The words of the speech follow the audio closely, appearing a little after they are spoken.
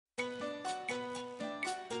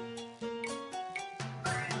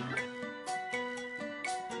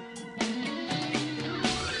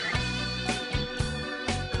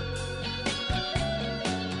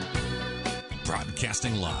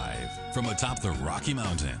Broadcasting live from atop the Rocky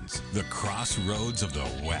Mountains, the crossroads of the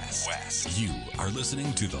West. You are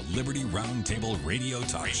listening to the Liberty Roundtable Radio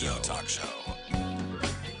Talk Show.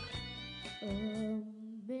 Amazing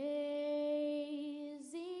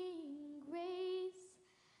grace,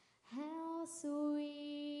 how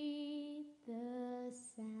sweet the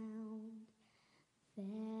sound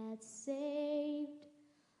that saved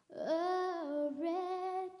a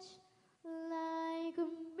wretch like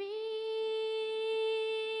me.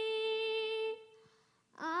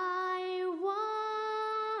 I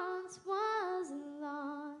once was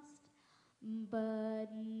lost,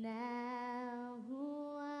 but now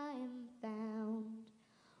I am found.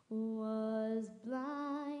 Was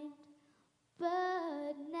blind,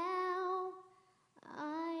 but now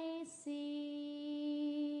I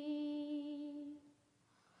see.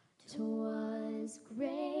 'Twas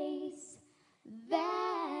grace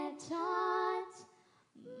that taught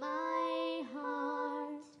my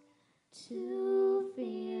heart to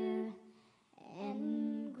fear,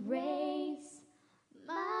 and grace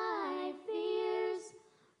my fears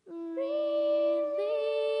relieved.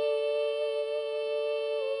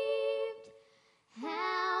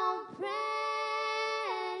 How precious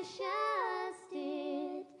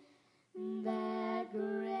did that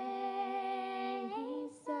grace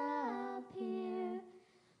appear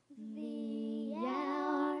the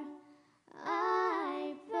hour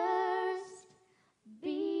I first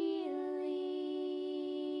believed.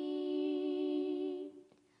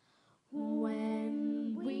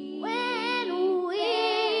 When we've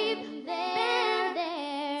been there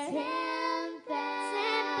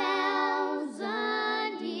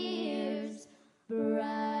 10,000 years,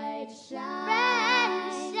 bright shining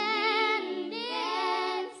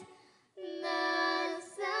as the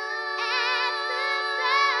sun.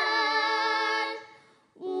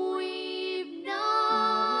 We've no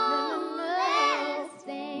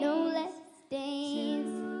less days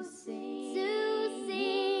to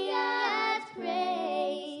sing God's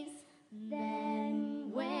praise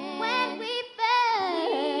than when we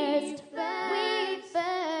first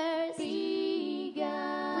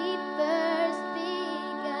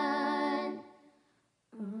begun.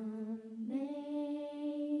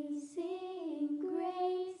 Amazing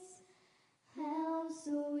grace, how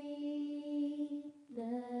sweet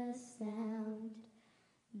the sound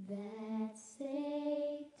that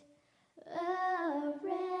saved a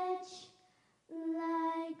wretch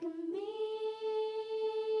like me.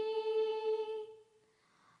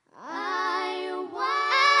 I was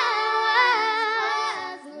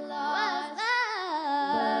lost,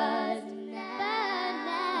 but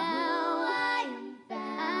now I'm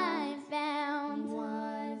found.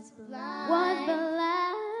 Was blind,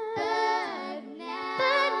 but now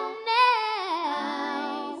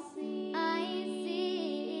I see.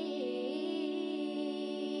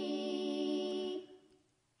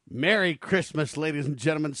 Merry Christmas, ladies and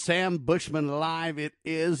gentlemen. Sam Bushman live. It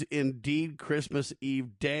is indeed Christmas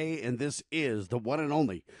Eve day, and this is the one and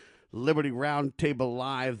only Liberty Roundtable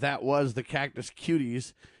Live. That was the Cactus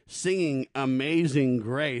Cuties singing Amazing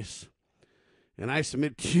Grace. And I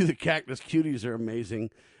submit to you, the Cactus Cuties are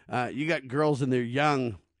amazing. You got girls in their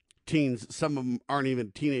young teens, some of them aren't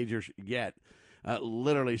even teenagers yet,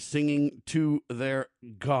 literally singing to their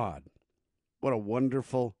God. What a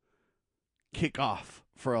wonderful kickoff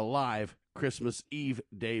for a live Christmas Eve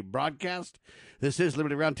day broadcast. This is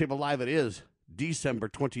Liberty Roundtable Live. It is December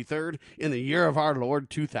 23rd in the year of our Lord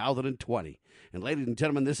 2020. And ladies and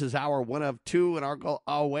gentlemen, this is our one of two, and our goal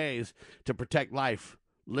always to protect life,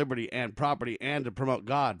 liberty, and property, and to promote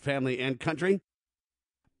God, family, and country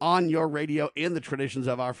on your radio in the traditions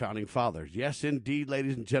of our founding fathers. Yes, indeed,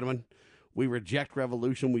 ladies and gentlemen, we reject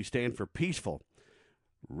revolution. We stand for peaceful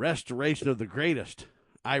restoration of the greatest,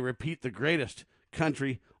 I repeat, the greatest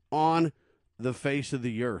country on the face of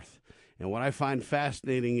the earth. And what I find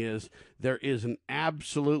fascinating is there is an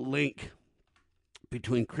absolute link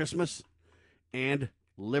between Christmas and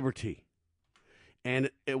liberty.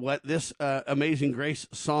 And what this Amazing Grace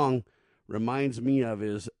song reminds me of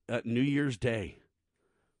is New Year's Day.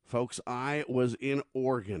 Folks, I was in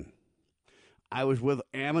Oregon. I was with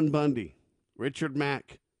Ammon Bundy, Richard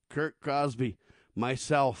Mack, Kurt Crosby,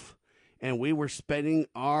 myself, and we were spending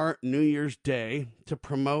our New Year's Day to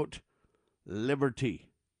promote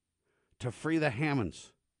liberty, to free the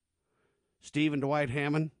Hammonds. Steve and Dwight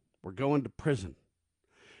Hammond were going to prison,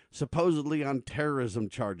 supposedly on terrorism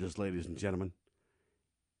charges, ladies and gentlemen.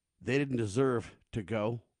 They didn't deserve to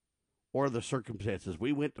go, or the circumstances.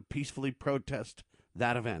 We went to peacefully protest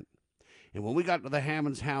that event. And when we got to the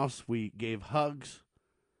Hammond's house, we gave hugs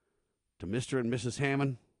to Mr. and Mrs.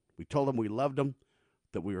 Hammond. We told them we loved them,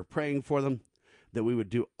 that we were praying for them. that we would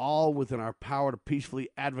do all within our power to peacefully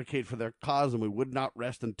advocate for their cause, and we would not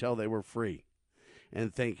rest until they were free.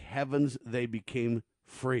 And thank heavens they became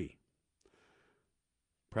free.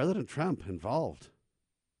 President Trump involved.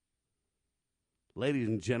 Ladies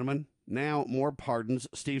and gentlemen, now more pardons.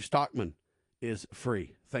 Steve Stockman is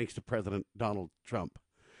free, thanks to President Donald Trump.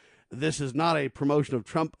 This is not a promotion of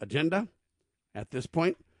Trump agenda at this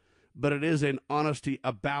point, but it is an honesty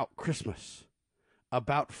about Christmas,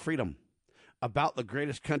 about freedom, about the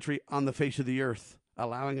greatest country on the face of the earth,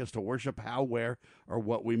 allowing us to worship how, where, or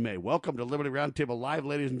what we may. Welcome to Liberty Roundtable Live,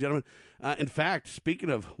 ladies and gentlemen. In fact, speaking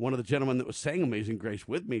of one of the gentlemen that was saying Amazing Grace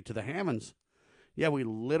with me to the Hammonds, yeah, we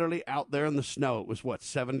literally out there in the snow. It was,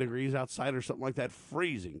 7 degrees outside or something like that,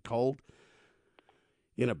 freezing cold,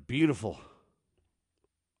 in a beautiful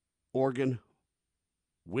Oregon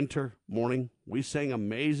winter morning. We sang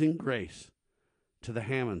Amazing Grace to the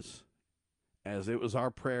Hammonds, as it was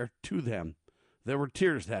our prayer to them. There were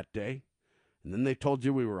tears that day, and then they told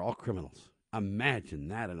you we were all criminals. Imagine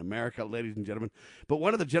that in America, ladies and gentlemen. But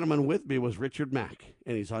one of the gentlemen with me was Richard Mack,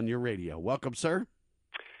 and he's on your radio. Welcome, sir.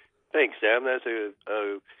 Thanks, Sam. That's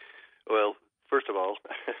well, first of all,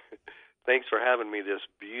 thanks for having me this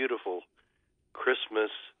beautiful Christmas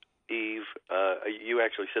Eve. You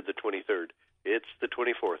actually said the 23rd. It's the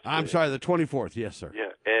 24th. I'm sorry, the 24th. Yes, sir.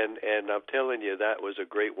 Yeah, and I'm telling you, that was a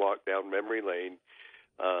great walk down memory lane,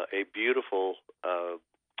 a beautiful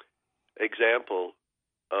example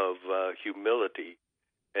of humility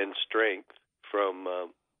and strength from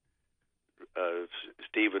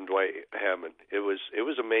Steve and Dwight Hammond. It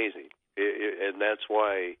was amazing, and that's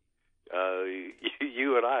why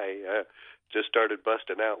you and I just started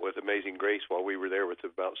busting out with Amazing Grace while we were there with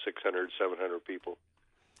about 600, 700 people.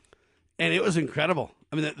 And it was incredible.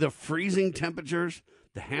 I mean, the freezing temperatures,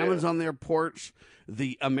 the Hammonds on their porch,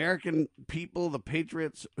 the American people, the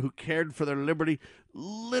patriots who cared for their liberty,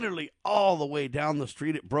 literally all the way down the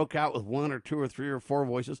street. It broke out with 1 or 2 or 3 or 4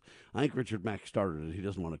 voices. I think Richard Mack started it. He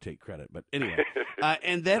doesn't want to take credit. But anyway,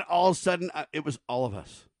 and then all of a sudden, it was all of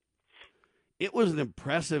us. It was an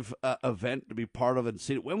impressive event to be part of and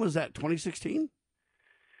see it. When was that, 2016?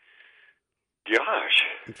 Gosh.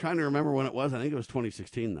 I'm trying to remember when it was. I think it was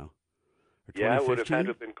 2016, though. Yeah, it would have had to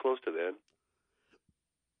have been close to then.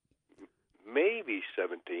 Maybe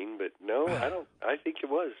 17, but no, I don't. I think it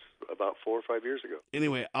was about 4 or 5 years ago.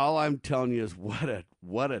 Anyway, all I'm telling you is what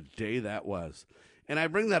a day that was. And I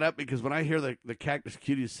bring that up because when I hear the Cactus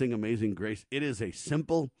Cuties sing Amazing Grace, it is a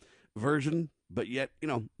simple version, but yet,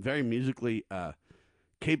 very musically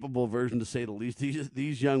capable version, to say the least.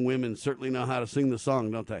 These young women certainly know how to sing the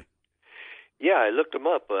song, don't they? Yeah, I looked them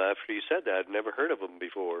up after you said that. I'd never heard of them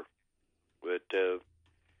before. But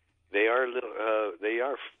they are little. They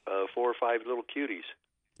are 4 or 5 little cuties.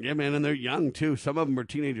 Yeah, man, and they're young too. Some of them are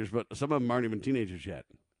teenagers, but some of them aren't even teenagers yet.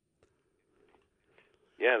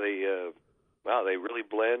 Yeah, they really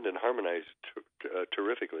blend and harmonize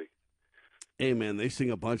terrifically. Hey, man, they sing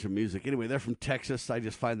a bunch of music. Anyway, they're from Texas. I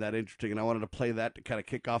just find that interesting, and I wanted to play that to kind of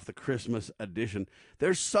kick off the Christmas edition.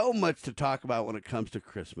 There's so much to talk about when it comes to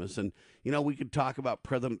Christmas, and we could talk about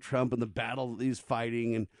President Trump and the battle that he's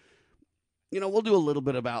fighting, and we'll do a little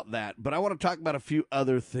bit about that, but I want to talk about a few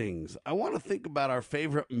other things. I want to think about our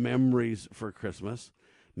favorite memories for Christmas,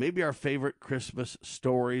 maybe our favorite Christmas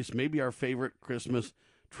stories, maybe our favorite Christmas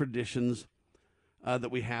traditions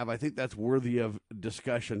that we have. I think that's worthy of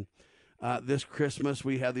discussion. This Christmas,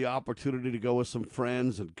 we had the opportunity to go with some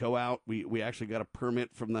friends and go out. We actually got a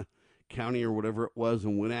permit from the county or whatever it was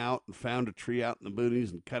and went out and found a tree out in the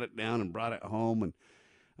boonies and cut it down and brought it home. And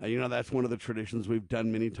that's one of the traditions we've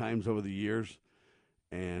done many times over the years.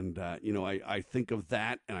 And, I think of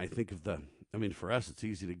that, and I think of for us, it's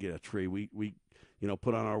easy to get a tree. We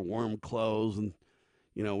put on our warm clothes, and,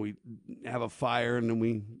 we have a fire, and then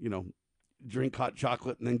we, drink hot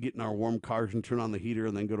chocolate, and then get in our warm cars and turn on the heater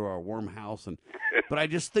and then go to our warm house. But I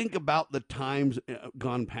just think about the times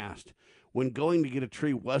gone past when going to get a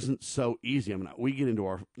tree wasn't so easy. We get into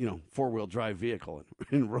our, 4-wheel drive vehicle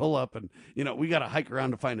and roll up and, we got to hike around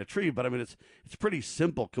to find a tree. But it's pretty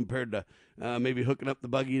simple compared to maybe hooking up the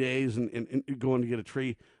buggy days and going to get a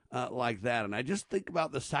tree like that. And I just think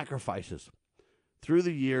about the sacrifices through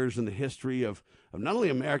the years and the history of not only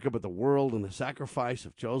America, but the world, and the sacrifice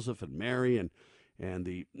of Joseph and Mary and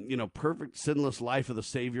the, perfect sinless life of the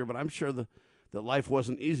Savior. But I'm sure that life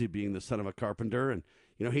wasn't easy being the son of a carpenter, and,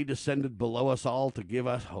 he descended below us all to give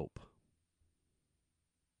us hope.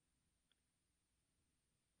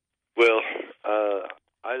 Well,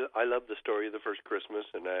 I love the story of the first Christmas,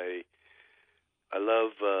 and I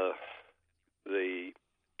love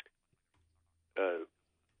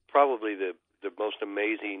probably the most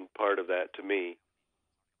amazing part of that to me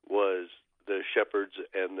shepherds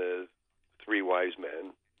and the 3 wise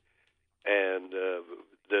men. And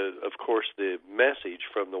of course, the message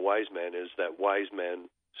from the wise men is that wise men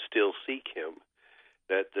still seek him,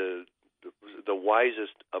 that the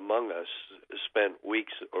wisest among us spent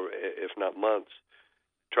weeks, or if not months,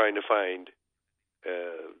 trying to find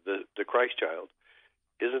the Christ child.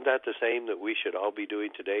 Isn't that the same that we should all be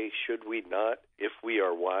doing today? Should we not, if we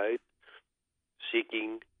are wise,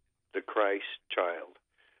 seeking the Christ child,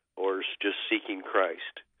 or just seeking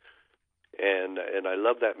Christ? And I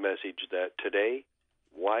love that message that today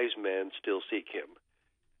wise men still seek him.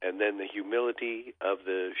 And then the humility of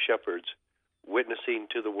the shepherds witnessing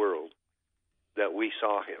to the world that we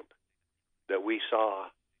saw him, that we saw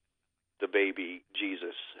the baby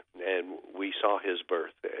Jesus, and we saw his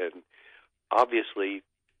birth. And obviously,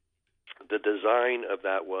 the design of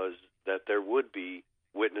that was that there would be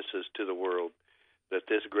witnesses to the world that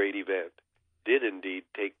this great event did indeed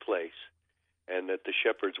take place, and that the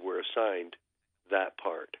shepherds were assigned that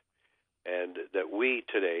part, and that we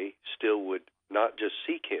today still would not just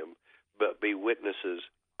seek him, but be witnesses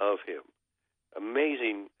of him.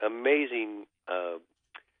 Amazing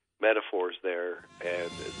metaphors there,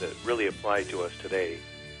 and that really apply to us today.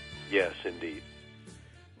 Yes, indeed.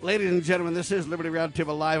 Ladies and gentlemen, this is Liberty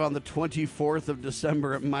Roundtable Live on the 24th of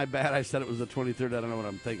December. My bad, I said it was the 23rd. I don't know what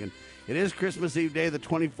I'm thinking. It is Christmas Eve day, the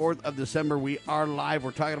 24th of December. We are live.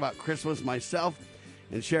 We're talking about Christmas, myself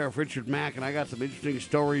and Sheriff Richard Mack, and I got some interesting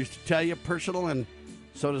stories to tell you, personal, and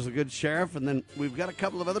so does the good sheriff. And then we've got a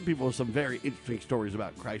couple of other people with some very interesting stories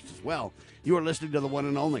about Christ as well. You are listening to the one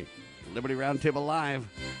and only Liberty Roundtable Live.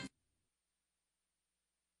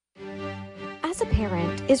 As a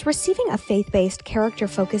parent, is receiving a faith-based,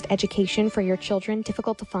 character-focused education for your children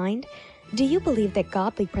difficult to find? Do you believe that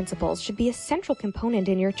godly principles should be a central component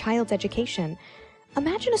in your child's education?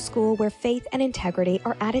 Imagine a school where faith and integrity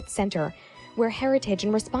are at its center, where heritage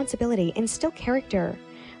and responsibility instill character.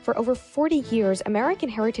 For over 40 years, American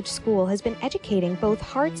Heritage School has been educating both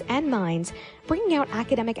hearts and minds, bringing out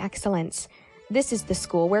academic excellence. This is the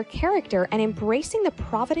school where character and embracing the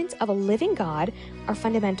providence of a living God are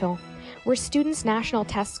fundamental, where students' national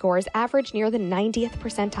test scores average near the 90th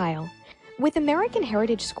percentile. With American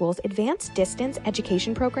Heritage School's Advanced Distance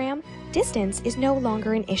Education Program, distance is no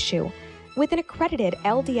longer an issue. With an accredited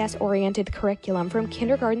LDS-oriented curriculum from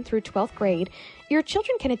kindergarten through 12th grade, your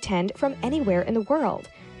children can attend from anywhere in the world.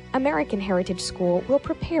 American Heritage School will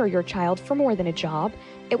prepare your child for more than a job.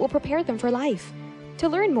 It will prepare them for life. To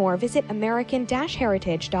learn more, visit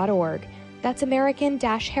american-heritage.org. That's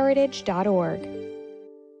american-heritage.org.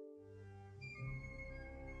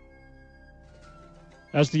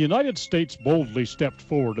 As the United States boldly stepped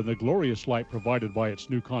forward in the glorious light provided by its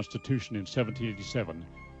new Constitution in 1787,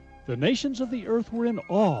 the nations of the earth were in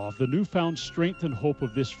awe of the newfound strength and hope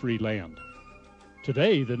of this free land.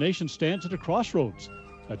 Today, the nation stands at a crossroads.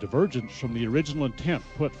 A divergence from the original intent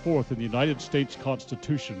put forth in the United States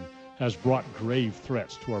Constitution has brought grave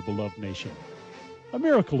threats to our beloved nation. A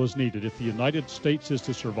miracle is needed if the United States is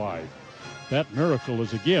to survive. That miracle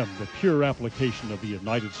is again the pure application of the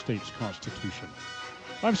United States Constitution.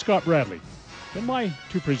 I'm Scott Bradley. In my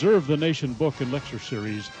To Preserve the Nation book and lecture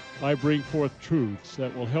series, I bring forth truths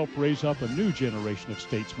that will help raise up a new generation of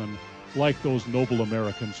statesmen like those noble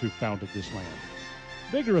Americans who founded this land.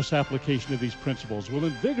 Vigorous application of these principles will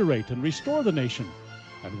invigorate and restore the nation,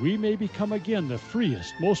 and we may become again the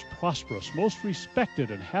freest, most prosperous, most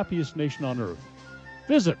respected, and happiest nation on earth.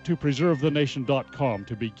 Visit topreservethenation.com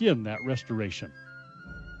to begin that restoration.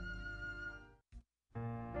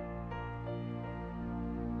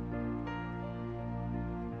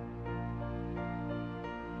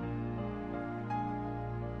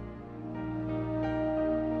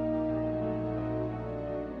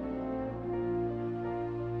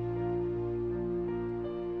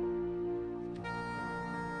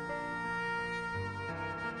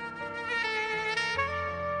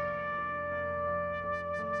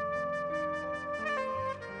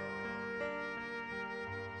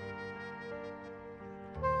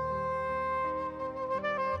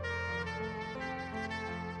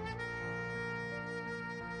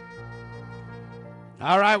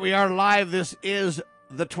 All right, we are live. This is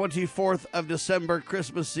the 24th of December,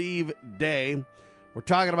 Christmas Eve day. We're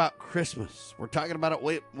talking about Christmas. We're talking about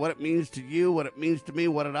it, what it means to you, what it means to me,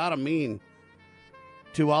 what it ought to mean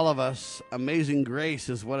to all of us. Amazing grace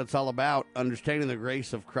is what it's all about, understanding the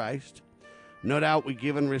grace of Christ. No doubt we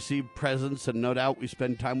give and receive presents, and no doubt we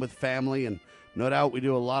spend time with family, and no doubt we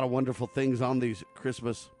do a lot of wonderful things on these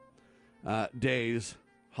Christmas days,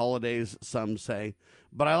 holidays, some say.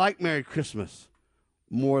 But I like Merry Christmas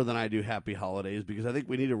more than I do Happy Holidays, because I think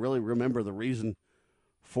we need to really remember the reason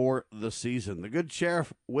for the season. The good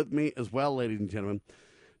sheriff with me as well, ladies and gentlemen.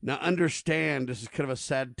 Now, understand, this is kind of a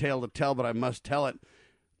sad tale to tell, but I must tell it.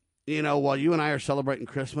 You know, while you and I are celebrating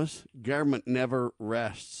Christmas, government never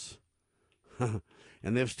rests. And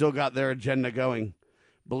they've still got their agenda going.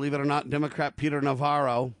 Believe it or not, Democrat Peter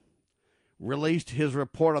Navarro released his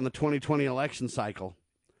report on the 2020 election cycle.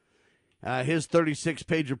 His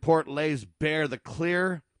 36-page report lays bare the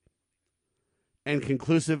clear and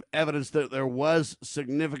conclusive evidence that there was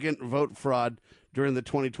significant vote fraud during the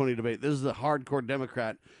 2020 debate. This is a hardcore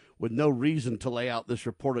Democrat with no reason to lay out this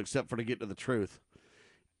report except for to get to the truth.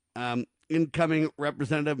 Incoming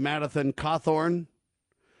Representative Madison Cawthorn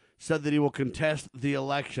said that he will contest the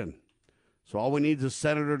election. So all we need is a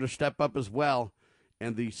senator to step up as well,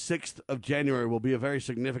 and the 6th of January will be a very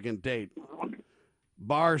significant date.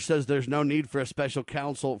 Barr says there's no need for a special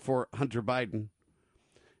counsel for Hunter Biden.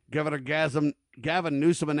 Governor Gavin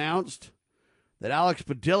Newsom announced that Alex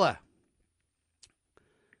Padilla,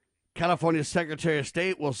 California's Secretary of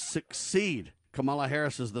State, will succeed Kamala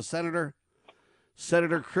Harris as the senator.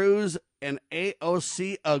 Senator Cruz and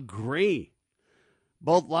AOC agree.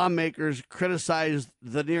 Both lawmakers criticized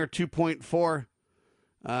the near 2.4,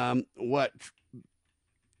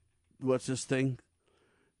 what's this thing?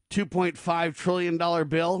 $2.5 trillion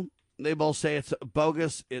bill. They both say it's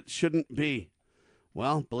bogus. It shouldn't be.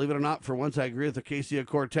 Well, believe it or not, for once I agree with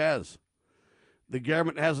Ocasio-Cortez. The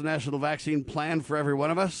government has a national vaccine plan for every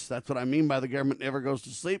one of us. That's what I mean by the government never goes to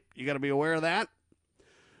sleep. You got to be aware of that.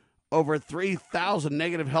 Over 3,000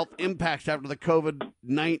 negative health impacts after the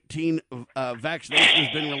COVID-19 vaccination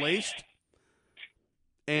has been released.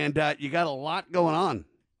 And you got a lot going on.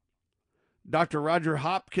 Dr. Roger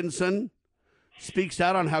Hopkinson speaks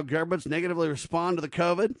out on how governments negatively respond to the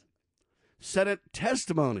COVID. Senate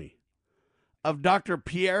testimony of Dr.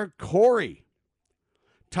 Pierre Corey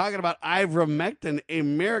talking about ivermectin, a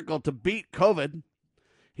miracle to beat COVID.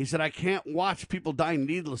 He said, I can't watch people die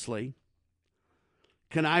needlessly.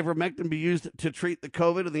 Can ivermectin be used to treat the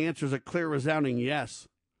COVID? And the answer is a clear, resounding yes.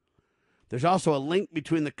 There's also a link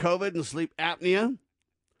between the COVID and sleep apnea.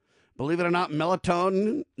 Believe it or not,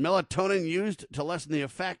 melatonin used to lessen the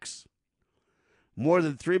effects. More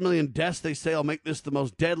than 3 million deaths, they say, will make this the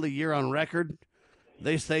most deadly year on record.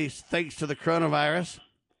 They say thanks to the coronavirus.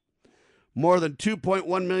 More than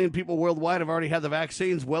 2.1 million people worldwide have already had the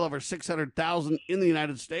vaccines, well over 600,000 in the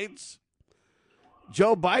United States.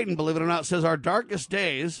 Joe Biden, believe it or not, says our darkest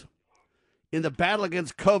days in the battle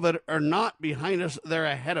against COVID are not behind us, they're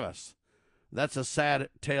ahead of us. That's a sad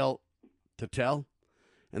tale to tell.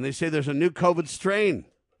 And they say there's a new COVID strain,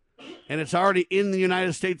 and it's already in the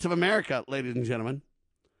United States of America, ladies and gentlemen.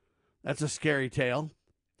 That's a scary tale.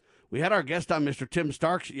 We had our guest on, Mr. Tim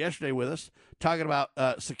Starks, yesterday with us, talking about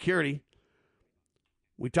security.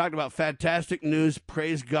 We talked about fantastic news.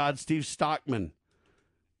 Praise God, Steve Stockman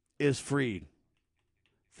is freed.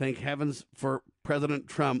 Thank heavens for President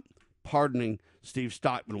Trump pardoning Steve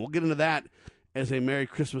Stockman. We'll get into that as a Merry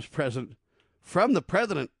Christmas present from the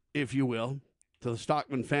president, if you will, to the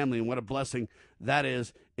Stockman family, and what a blessing that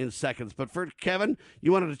is in seconds. But first, Kevin,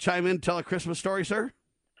 you wanted to chime in, tell a Christmas story, sir?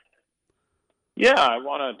 Yeah, I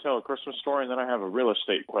want to tell a Christmas story, and then I have a real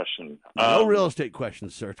estate question. No real estate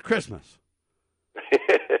questions, sir. It's Christmas.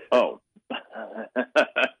 Oh.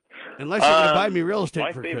 Unless you're going to buy me real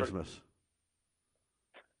estate for favorite... Christmas.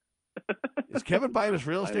 Is Kevin buying us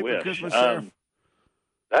real estate for Christmas, Sheriff?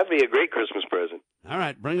 That'd be a great Christmas present. All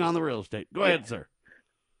right, bring on the real estate. Go ahead, sir.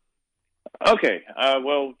 Okay.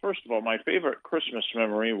 Well, first of all, my favorite Christmas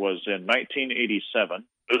memory was in 1987.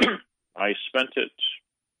 I spent it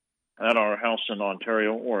at our house in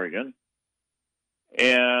Ontario, Oregon.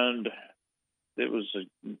 And it was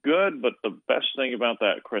good, but the best thing about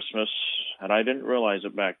that Christmas, and I didn't realize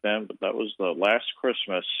it back then, but that was the last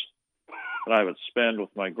Christmas that I would spend with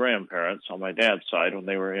my grandparents on my dad's side when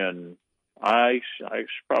they were in, I should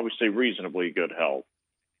probably say, reasonably good health.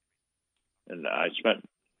 And I spent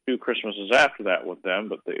 2 Christmases after that with them,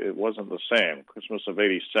 but it wasn't the same. Christmas of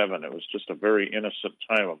 87, it was just a very innocent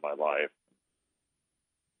time of my life.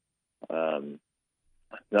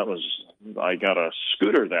 I got a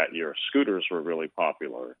scooter that year. Scooters were really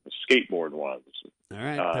popular, the skateboard ones. All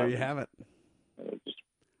right, there you have it. It just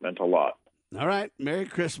meant a lot. All right, Merry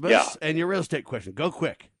Christmas. Yeah. And your real estate question. Go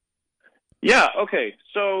quick. Yeah, okay.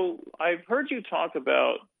 So I've heard you talk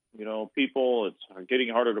about, people, it's getting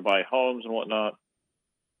harder to buy homes and whatnot.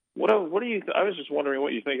 What do you? I was just wondering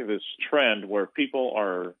what you think of this trend where people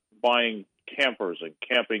are buying campers and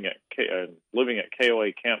camping and living at KOA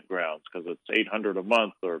campgrounds because it's $800 a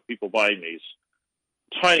month, or people buying these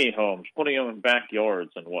tiny homes, putting them in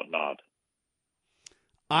backyards and whatnot.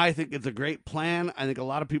 I think it's a great plan. I think a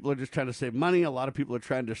lot of people are just trying to save money. A lot of people are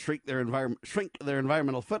trying to shrink their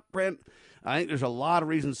environmental footprint. I think there's a lot of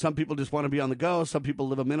reasons. Some people just want to be on the go. Some people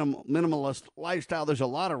live a minimalist lifestyle. There's a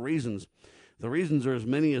lot of reasons. The reasons are as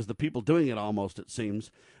many as the people doing it, almost, it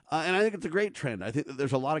seems. And I think it's a great trend. I think that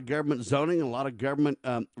there's a lot of government zoning and a lot of government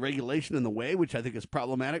regulation in the way, which I think is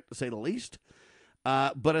problematic, to say the least.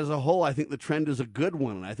 But as a whole, I think the trend is a good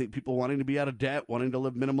one. And I think people wanting to be out of debt, wanting to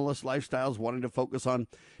live minimalist lifestyles, wanting to focus on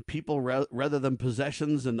people rather than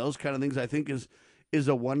possessions and those kind of things, I think is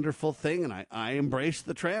a wonderful thing. And I embrace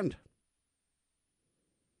the trend.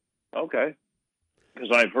 Okay.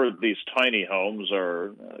 Because I've heard these tiny homes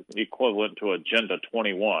are equivalent to Agenda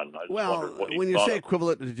 21. Well, when you say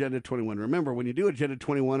equivalent to Agenda 21, remember, when you do Agenda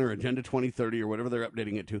 21 or Agenda 2030 or whatever they're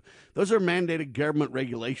updating it to, those are mandated government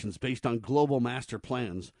regulations based on global master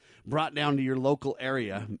plans brought down to your local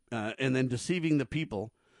area and then deceiving the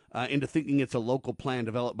people into thinking it's a local plan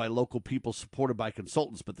developed by local people supported by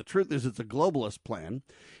consultants. But the truth is it's a globalist plan,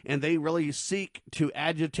 and they really seek to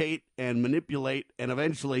agitate and manipulate and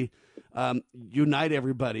eventually unite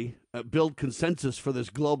everybody, build consensus for this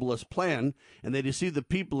globalist plan, and they deceive the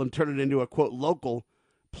people and turn it into a, quote, local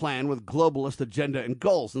plan with globalist agenda and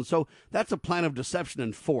goals. And so that's a plan of deception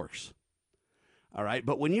and force. All right.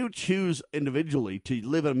 But when you choose individually to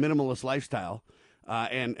live a minimalist lifestyle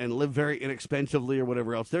and live very inexpensively or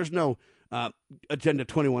whatever else, there's no Agenda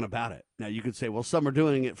 21 about it. Now, you could say, well, some are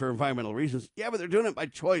doing it for environmental reasons. Yeah, but they're doing it by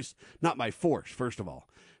choice, not by force, first of all.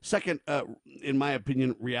 Second, in my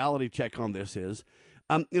opinion, reality check on this is,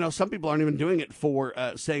 some people aren't even doing it for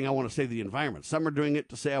saying, I want to save the environment. Some are doing it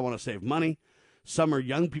to say, I want to save money. Some are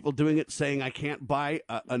young people doing it saying, I can't buy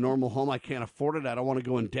a normal home. I can't afford it. I don't want to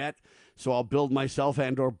go in debt. So I'll build myself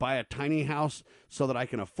and or buy a tiny house so that I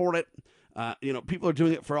can afford it. People are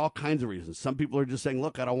doing it for all kinds of reasons. Some people are just saying,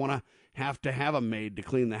 look, I don't want to have a maid to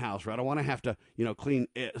clean the house, or I don't want to have to, clean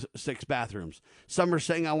 6 bathrooms. Some are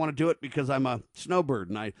saying I want to do it because I'm a snowbird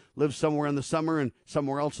and I live somewhere in the summer and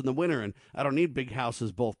somewhere else in the winter, and I don't need big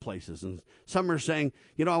houses both places. And some are saying,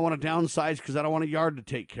 I want to downsize because I don't want a yard to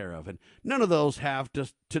take care of. And none of those have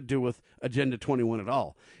to do with Agenda 21 at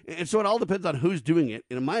all. And so it all depends on who's doing it.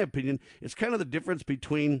 And in my opinion, it's kind of the difference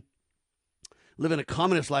between living a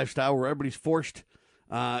communist lifestyle where everybody's forced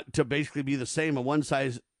to basically be the same, a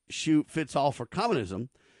one-size-shoe-fits-all for communism,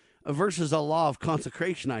 versus a law of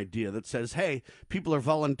consecration idea that says, hey, people are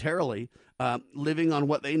voluntarily living on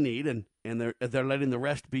what they need, and they're letting the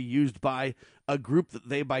rest be used by a group that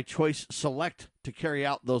they, by choice, select to carry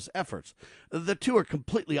out those efforts. The two are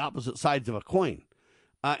completely opposite sides of a coin.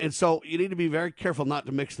 And so you need to be very careful not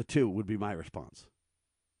to mix the two, would be my response.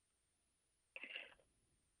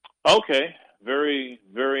 Okay. Very,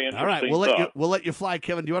 very interesting. All right, we'll let you fly,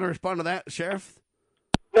 Kevin. Do you want to respond to that, Sheriff?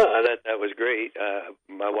 No, that was great.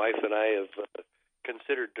 My wife and I have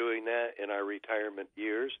considered doing that in our retirement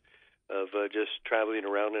years, of just traveling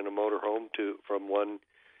around in a motorhome from one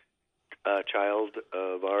child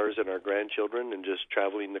of ours and our grandchildren, and just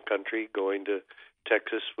traveling the country, going to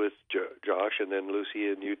Texas with Josh, and then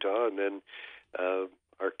Lucy in Utah, and then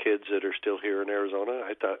our kids that are still here in Arizona.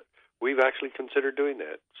 I thought we've actually considered doing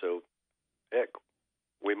that. So, heck,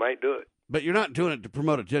 we might do it. But you're not doing it to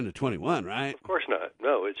promote Agenda 21, right? Of course not.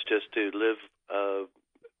 No, it's just to live,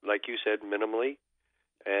 like you said, minimally,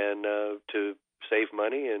 and to save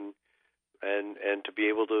money and to be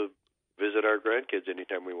able to visit our grandkids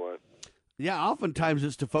anytime we want. Yeah, oftentimes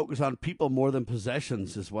it's to focus on people more than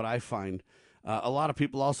possessions is what I find. A lot of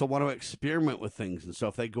people also want to experiment with things, and so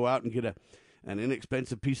if they go out and get an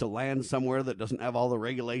inexpensive piece of land somewhere that doesn't have all the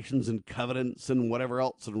regulations and covenants and whatever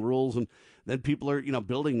else and rules, and then people are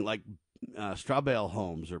building like straw bale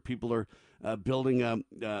homes, or people are building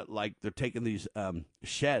like they're taking these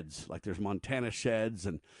sheds, like there's Montana sheds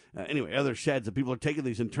and other sheds, and people are taking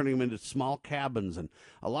these and turning them into small cabins. And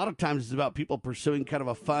a lot of times it's about people pursuing kind of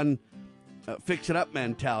a fun fix it up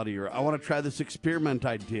mentality, or I want to try this experiment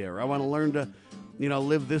idea, or I want to learn to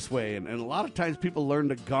live this way. And a lot of times people learn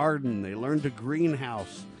to garden, they learn to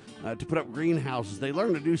greenhouse, to put up greenhouses, they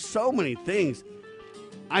learn to do so many things.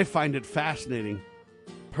 I find it fascinating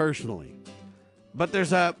personally. But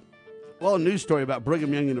there's a news story about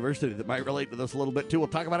Brigham Young University that might relate to this a little bit too. We'll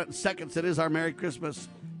talk about it in seconds. It is our Merry Christmas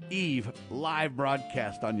Eve live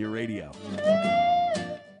broadcast on your radio.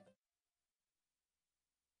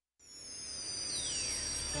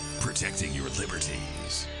 Protecting your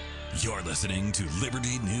liberties. You're listening to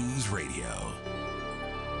Liberty News Radio.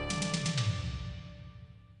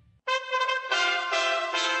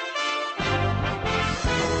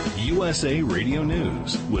 USA Radio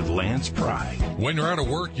News with Lance Pry. When you're out of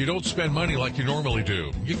work, you don't spend money like you normally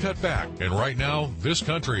do. You cut back. And right now, this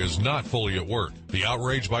country is not fully at work. The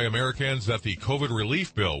outrage by Americans that the COVID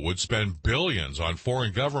relief bill would spend billions on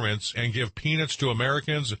foreign governments and give peanuts to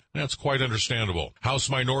Americans, that's quite understandable. House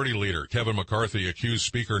Minority Leader Kevin McCarthy accused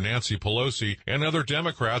Speaker Nancy Pelosi and other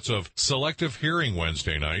Democrats of selective hearing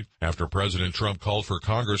Wednesday night after President Trump called for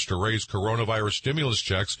Congress to raise coronavirus stimulus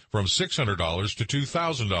checks from $600 to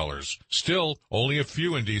 $2,000. Still, only a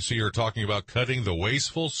few in D.C. are talking about cutting the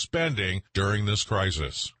wasteful spending during this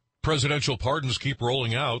crisis. Presidential pardons keep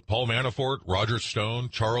rolling out. Paul Manafort, Roger Stone,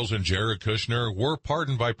 Charles and Jared Kushner were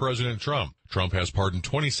pardoned by President Trump. Trump has pardoned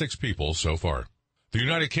 26 people so far. The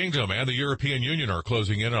United Kingdom and the European Union are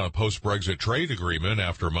closing in on a post-Brexit trade agreement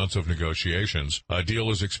after months of negotiations. A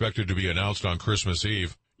deal is expected to be announced on Christmas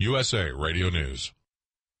Eve. USA Radio News.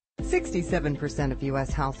 67% of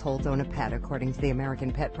U.S. households own a pet, according to the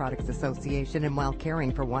American Pet Products Association, and while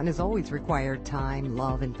caring for one has always required time,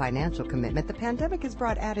 love, and financial commitment, the pandemic has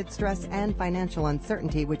brought added stress and financial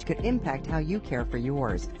uncertainty, which could impact how you care for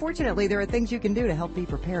yours. Fortunately, there are things you can do to help be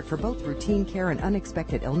prepared for both routine care and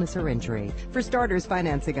unexpected illness or injury. For starters,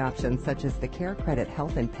 financing options such as the Care Credit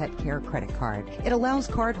Health and Pet Care Credit Card. It allows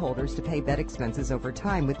cardholders to pay vet expenses over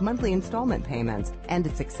time with monthly installment payments, and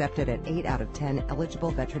it's accepted at 8 out of 10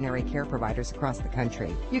 eligible veterinary care providers across the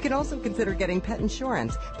country. You can also consider getting pet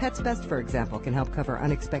insurance. Pets Best, for example, can help cover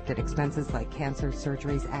unexpected expenses like cancer,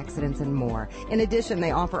 surgeries, accidents, and more. In addition,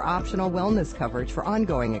 they offer optional wellness coverage for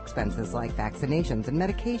ongoing expenses like vaccinations and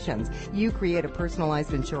medications. You create a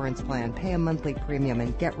personalized insurance plan, pay a monthly premium,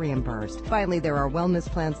 and get reimbursed. Finally, there are wellness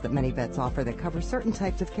plans that many vets offer that cover certain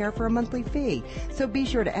types of care for a monthly fee. So be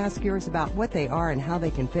sure to ask yours about what they are and how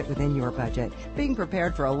they can fit within your budget. Being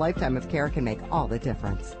prepared for a lifetime of care can make all the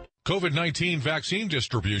difference. COVID-19 vaccine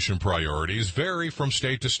distribution priorities vary from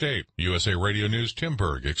state to state. USA Radio News' Tim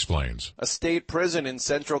Berg explains. A state prison in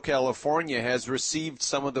Central California has received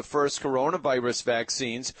some of the first coronavirus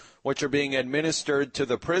vaccines, which are being administered to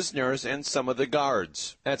the prisoners and some of the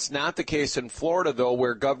guards. That's not the case in Florida, though,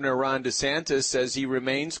 where Governor Ron DeSantis says he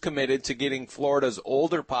remains committed to getting Florida's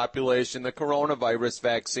older population the coronavirus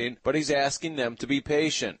vaccine, but he's asking them to be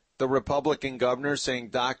patient. The Republican governor saying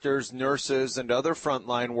doctors, nurses, and other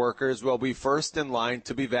frontline workers will be first in line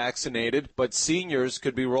to be vaccinated, but seniors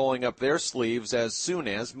could be rolling up their sleeves as soon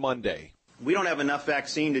as Monday. We don't have enough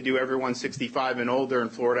vaccine to do everyone 65 and older in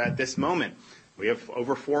Florida at this moment. We have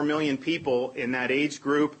over 4 million people in that age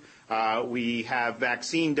group. We have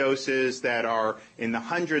vaccine doses that are in the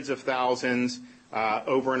hundreds of thousands,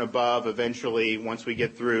 over and above eventually once we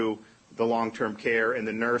get through the long-term care and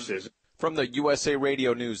the nurses. From the USA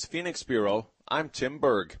Radio News Phoenix Bureau, I'm Tim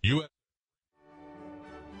Berg.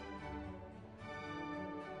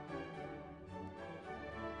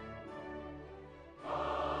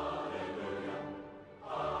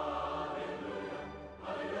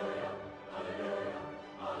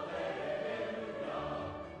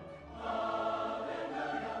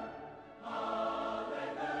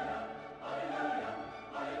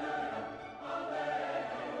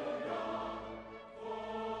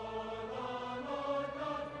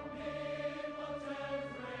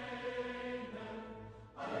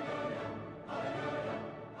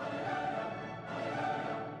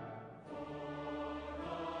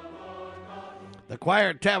 The choir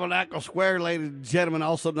at Tabernacle Square, ladies and gentlemen,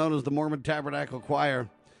 also known as the Mormon Tabernacle Choir,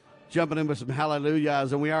 jumping in with some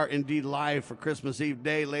hallelujahs, and we are indeed live for Christmas Eve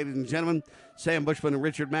day, ladies and gentlemen. Sam Bushman and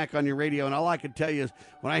Richard Mack on your radio, and all I can tell you is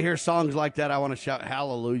when I hear songs like that, I want to shout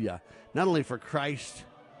hallelujah, not only for Christ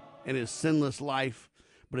and his sinless life,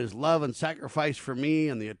 but his love and sacrifice for me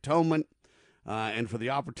and the atonement, and for the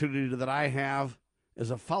opportunity that I have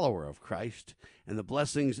as a follower of Christ and the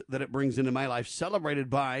blessings that it brings into my life, celebrated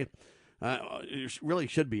by it really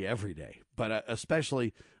should be every day, but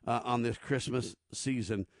especially on this Christmas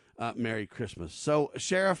season. Merry Christmas. So,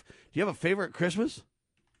 Sheriff, do you have a favorite Christmas?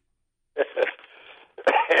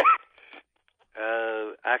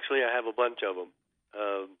 Actually, I have a bunch of them.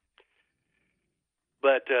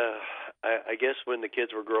 But I guess when the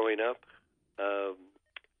kids were growing up,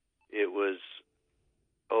 it was,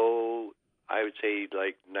 I would say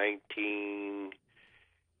like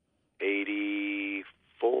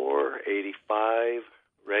 1984, 85,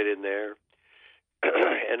 right in there.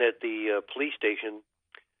 And at the police station,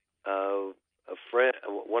 a friend,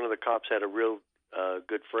 one of the cops had a real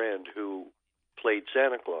good friend who played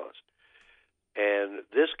Santa Claus. And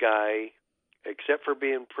this guy, except for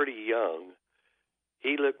being pretty young,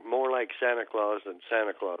 he looked more like Santa Claus than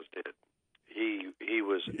Santa Claus did. He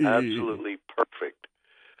was absolutely perfect.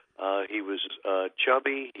 He was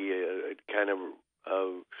chubby. He kind of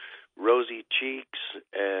rosy cheeks,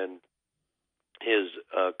 and his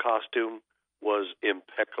costume was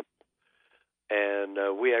impeccable. And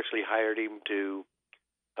we actually hired him to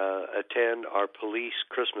attend our police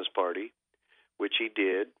Christmas party, which he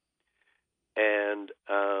did, and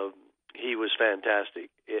he was fantastic.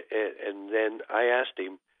 And then I asked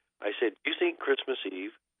him, I said, do you think Christmas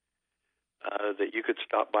Eve that you could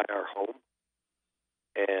stop by our home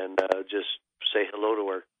and just say hello to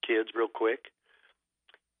our kids real quick?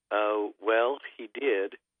 Well, he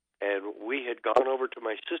did, and we had gone over to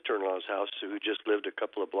my sister-in-law's house, who just lived a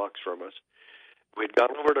couple of blocks from us. We'd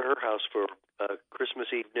gone over to her house for Christmas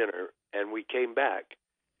Eve dinner, and we came back,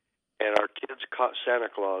 and our kids caught Santa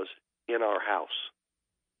Claus in our house.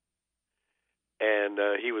 And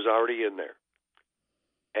he was already in there.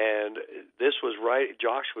 And this was right,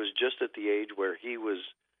 Josh was just at the age where he was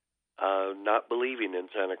not believing in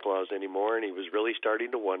Santa Claus anymore, and he was really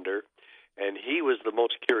starting to wonder. And he was the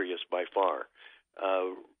most curious by far.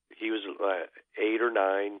 He was 8 or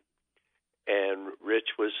 9, and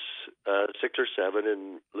Rich was 6 or 7,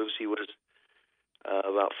 and Lucy was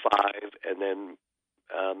about 5, and then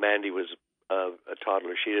Mandy was a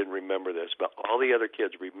toddler. She didn't remember this, but all the other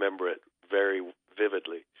kids remember it very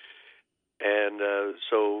vividly. And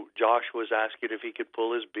so Josh was asking if he could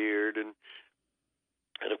pull his beard, and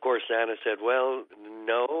of course Santa said, well,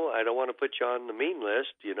 no, I don't want to put you on the mean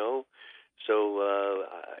list, you know. So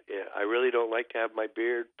I really don't like to have my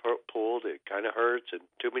beard pulled. It kind of hurts, and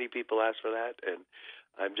too many people ask for that, and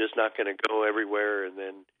I'm just not going to go everywhere and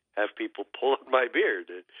then have people pull my beard,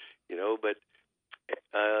 you know. But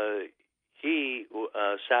he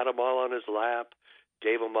sat them all on his lap,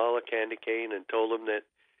 gave them all a candy cane, and told them that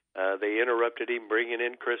they interrupted him bringing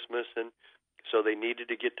in Christmas, and so they needed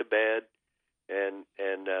to get to bed. And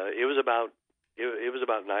it was about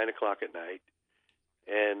 9 o'clock at night.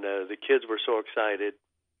 And the kids were so excited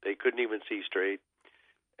they couldn't even see straight.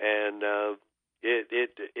 And it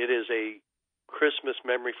is a Christmas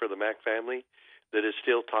memory for the Mack family that is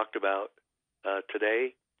still talked about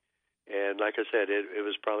today. And like I said, it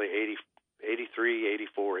was probably 83,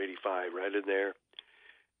 84, 85, right in there.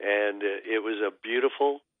 And it was a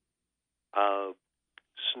beautiful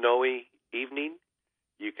snowy evening.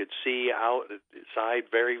 You could see outside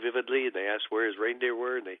very vividly, and they asked where his reindeer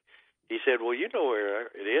were, and he said, well, you know where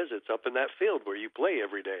it is. It's up in that field where you play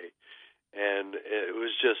every day. And it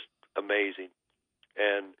was just amazing.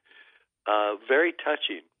 And very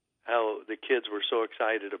touching how the kids were so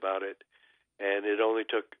excited about it. And it only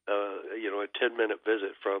took, a 10-minute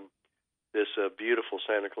visit from this beautiful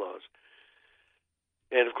Santa Claus.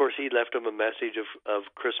 And, of course, he left them a message of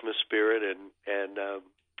Christmas spirit. And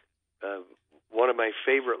one of my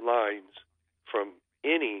favorite lines from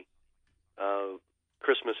any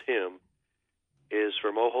Christmas hymn is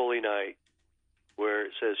from O Holy Night, where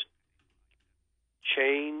it says,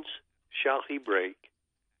 chains shall he break,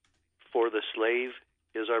 for the slave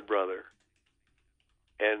is our brother,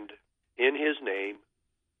 and in his name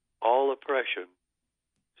all oppression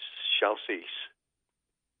shall cease.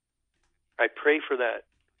 I pray for that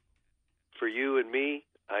for you and me.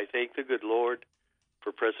 I thank the good Lord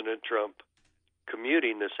for President Trump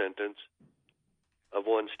commuting the sentence of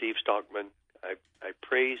one Steve Stockman. I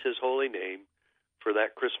praise his holy name for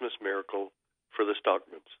that Christmas miracle for the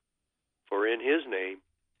Stockmans. For in his name,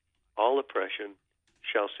 all oppression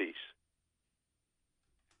shall cease.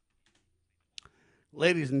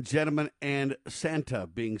 Ladies and gentlemen, and Santa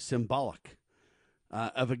being symbolic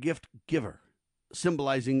of a gift giver,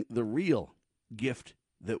 symbolizing the real gift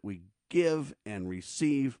that we give and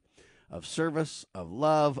receive of service, of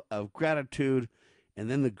love, of gratitude,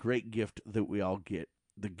 and then the great gift that we all get,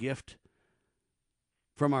 the gift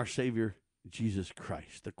from our Savior, Jesus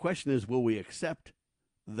Christ. The question is, will we accept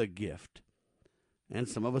the gift? And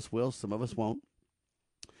some of us will, some of us won't.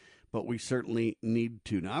 But we certainly need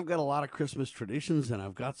to. Now, I've got a lot of Christmas traditions, and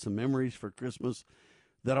I've got some memories for Christmas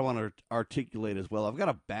that I want to articulate as well. I've got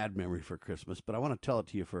a bad memory for Christmas, but I want to tell it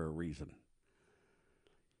to you for a reason.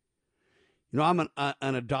 You know, I'm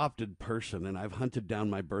an adopted person, and I've hunted down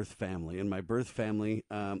my birth family, and my birth family,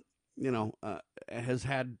 has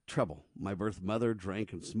had trouble. My birth mother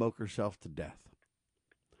drank and smoked herself to death.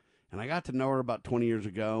 And I got to know her about 20 years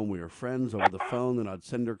ago, and we were friends over the phone, and I'd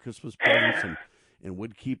send her Christmas presents and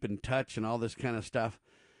would keep in touch and all this kind of stuff.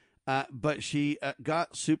 But she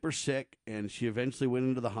got super sick, and she eventually went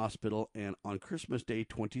into the hospital, and on Christmas Day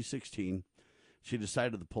 2016, she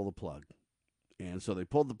decided to pull the plug. And so they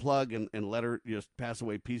pulled the plug and let her just pass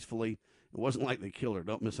away peacefully. It wasn't like they killed her.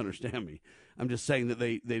 Don't misunderstand me. I'm just saying that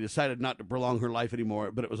they decided not to prolong her life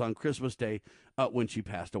anymore, but it was on Christmas Day when she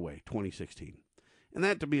passed away, 2016. And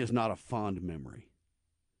that to me is not a fond memory.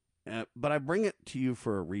 But I bring it to you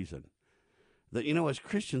for a reason. That, as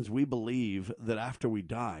Christians, we believe that after we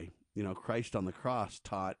die, Christ on the cross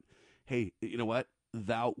taught, hey, you know what?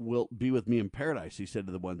 Thou wilt be with me in paradise, he said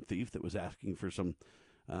to the one thief that was asking for some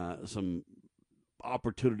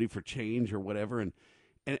opportunity for change or whatever. And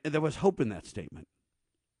there was hope in that statement.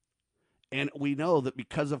 And we know that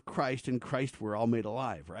because of Christ, in Christ, we're all made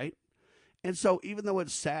alive, right? And so even though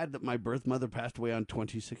it's sad that my birth mother passed away on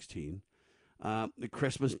 2016, the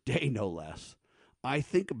Christmas Day, no less, I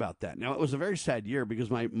think about that. Now, it was a very sad year because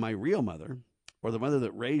my real mother, or the mother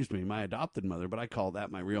that raised me, my adopted mother, but I call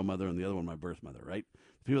that my real mother and the other one my birth mother, right?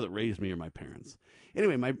 The people that raised me are my parents.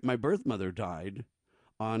 Anyway, my birth mother died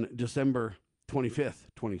on December 25th,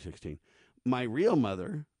 2016. My real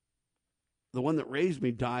mother, the one that raised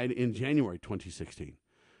me, died in January 2016.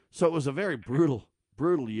 So it was a very brutal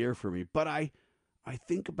year for me. But I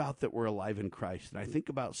think about that we're alive in Christ, and I think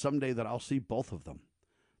about someday that I'll see both of them,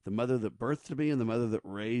 the mother that birthed me and the mother that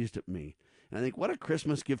raised me. And I think what a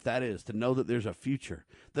Christmas gift that is, to know that there's a future,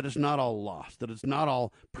 that it's not all lost, that it's not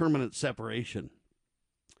all permanent separation,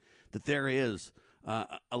 that there is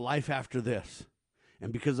a life after this.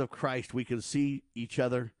 And because of Christ, we can see each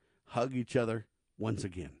other, hug each other once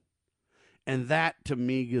again. And that, to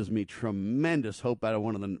me, gives me tremendous hope out of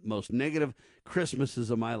one of the most negative Christmases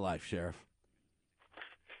of my life, Sheriff.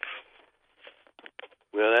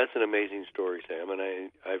 Well, that's an amazing story, Sam. And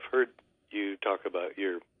I've heard you talk about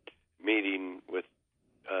your meeting with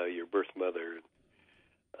your birth mother.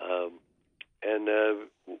 And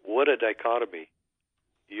what a dichotomy.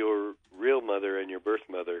 Your real mother and your birth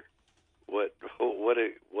mother, what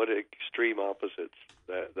extreme opposites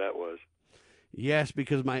that was. Yes,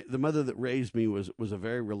 because the mother that raised me was a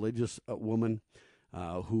very religious woman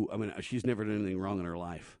who, she's never done anything wrong in her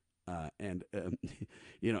life. And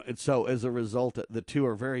so as a result, the two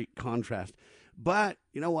are very contrast. But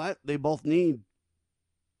you know what? They both need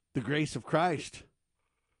the grace of Christ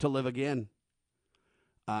to live again.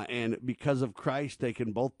 And because of Christ, they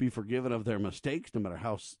can both be forgiven of their mistakes, no matter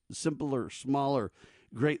how simple or small or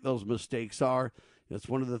great those mistakes are. That's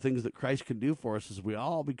one of the things that Christ can do for us, is we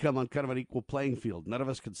all become on kind of an equal playing field. None of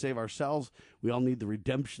us can save ourselves. We all need the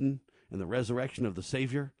redemption and the resurrection of the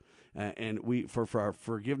Savior. And we for our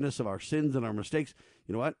forgiveness of our sins and our mistakes,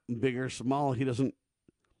 you know what? Big or small, he doesn't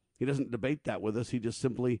debate that with us. He just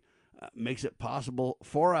simply makes it possible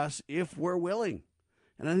for us if we're willing.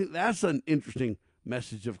 And I think that's an interesting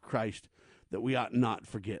message of Christ that we ought not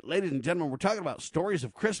forget. Ladies and gentlemen, we're talking about stories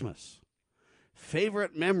of Christmas,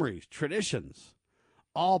 favorite memories, traditions,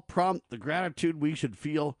 all prompt the gratitude we should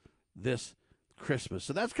feel this Christmas.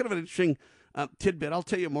 So that's kind of an interesting tidbit. I'll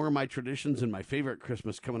tell you more of my traditions and my favorite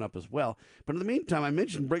Christmas coming up as well. But in the meantime, I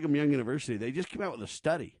mentioned Brigham Young University. They just came out with a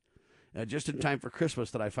study just in time for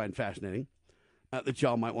Christmas that I find fascinating, that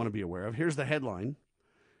y'all might want to be aware of. Here's the headline.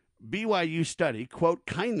 BYU study, quote,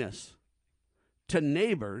 kindness to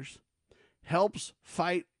neighbors helps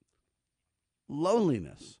fight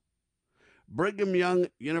loneliness. Brigham Young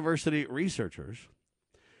University researchers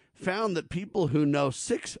found that people who know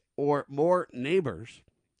 6 or more neighbors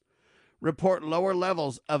report lower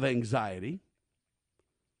levels of anxiety,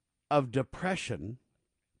 of depression,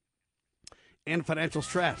 and financial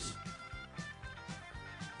stress.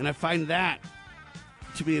 And I find that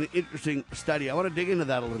to be an interesting study. I want to dig into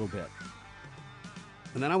that a little bit.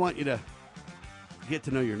 And then I want you to get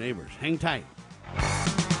to know your neighbors. Hang tight.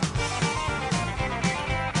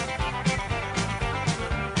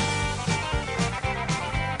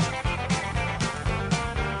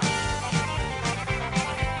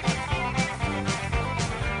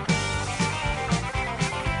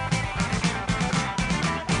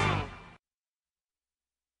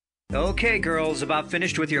 Okay, girls, about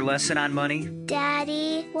finished with your lesson on money?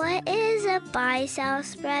 Daddy, what is a buy-sell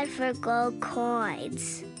spread for gold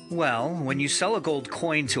coins? Well, when you sell a gold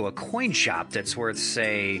coin to a coin shop that's worth,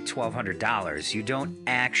 say, $1,200, you don't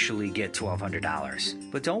actually get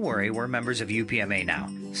 $1,200. But don't worry, we're members of UPMA now,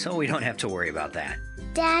 so we don't have to worry about that.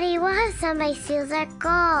 Daddy, what if somebody steals our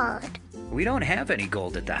gold? We don't have any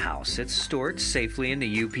gold at the house. It's stored safely in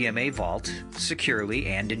the UPMA vault, securely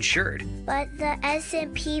and insured. But the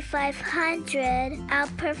S&P 500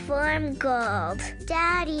 outperformed gold.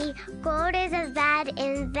 Daddy, gold is a bad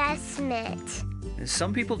investment.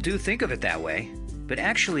 Some people do think of it that way, but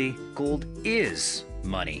actually, gold is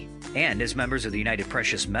money. And as members of the United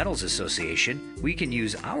Precious Metals Association, we can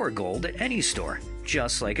use our gold at any store,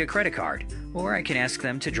 just like a credit card. Or I can ask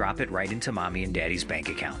them to drop it right into Mommy and Daddy's bank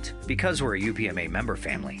account, because we're a UPMA member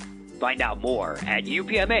family. Find out more at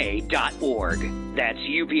upma.org. That's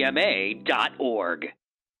upma.org.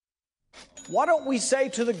 Why don't we say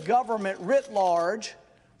to the government writ large,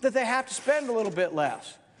 that they have to spend a little bit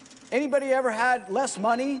less. Anybody ever had less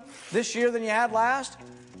money this year than you had last?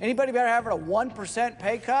 Anybody ever having a 1%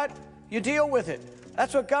 pay cut? You deal with it.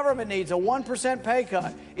 That's what government needs, a 1% pay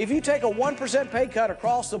cut. If you take a 1% pay cut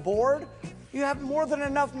across the board, you have more than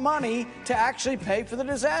enough money to actually pay for the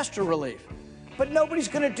disaster relief. But nobody's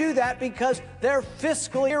going to do that because they're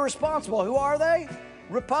fiscally irresponsible. Who are they?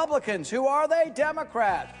 Republicans. Who are they?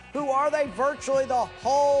 Democrats. Who are they? Virtually the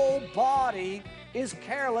whole body is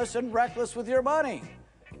careless and reckless with your money.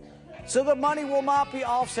 So the money will not be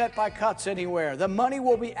offset by cuts anywhere. The money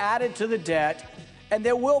will be added to the debt, and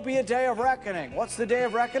there will be a day of reckoning. What's the day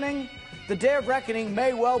of reckoning? The day of reckoning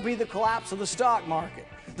may well be the collapse of the stock market.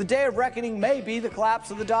 The day of reckoning may be the collapse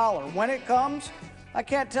of the dollar. When it comes, I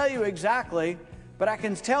can't tell you exactly, but I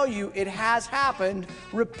can tell you it has happened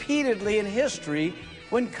repeatedly in history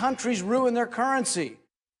when countries ruin their currency.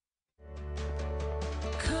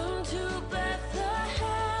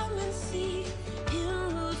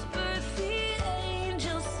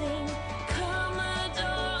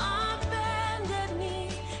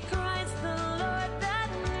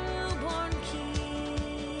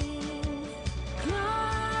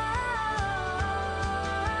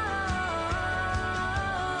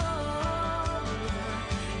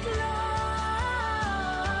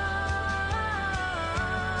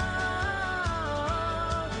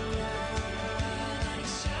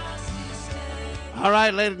 All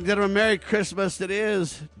right, ladies and gentlemen, Merry Christmas. It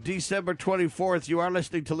is December 24th. You are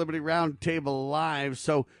listening to Liberty Roundtable Live.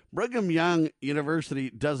 So Brigham Young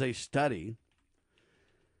University does a study,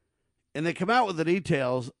 and they come out with the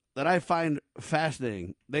details that I find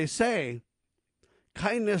fascinating. They say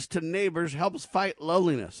kindness to neighbors helps fight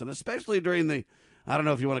loneliness, and especially during the, I don't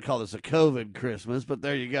know if you want to call this a COVID Christmas, but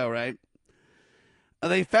there you go, right?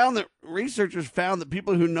 They found that researchers found that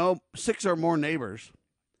people who know 6 or more neighbors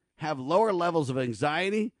have lower levels of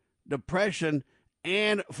anxiety, depression,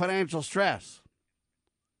 and financial stress.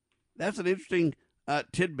 That's an interesting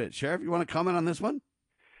tidbit. Sheriff, you want to comment on this one?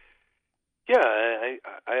 Yeah,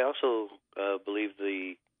 I also believe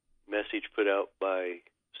the message put out by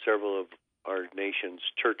several of our nation's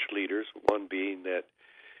church leaders, one being that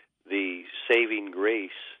the saving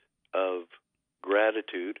grace of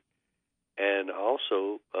gratitude and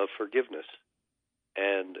also of forgiveness.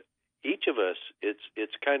 And each of us,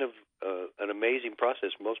 it's kind of an amazing process.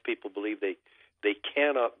 Most people believe they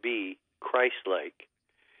cannot be Christ-like.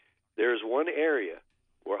 There's one area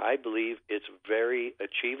where I believe it's very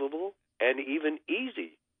achievable and even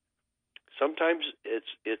easy. Sometimes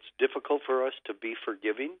it's difficult for us to be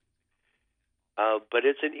forgiving, but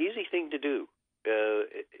it's an easy thing to do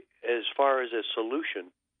as far as a solution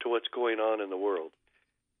to what's going on in the world.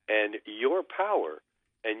 And your power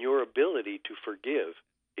and your ability to forgive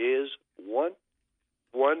is one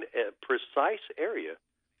precise area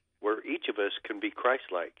where each of us can be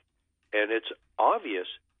Christ-like. And it's obvious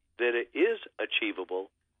that it is achievable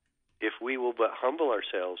if we will but humble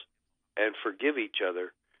ourselves and forgive each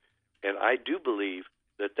other. And I do believe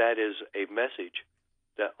that that is a message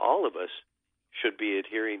that all of us should be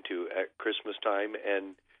adhering to at Christmas time.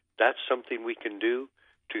 And that's something we can do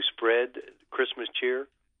to spread Christmas cheer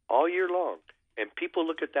all year long. And people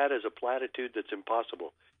look at that as a platitude that's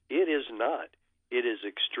impossible. It is not. It is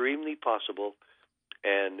extremely possible,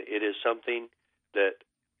 and it is something that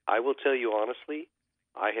I will tell you honestly,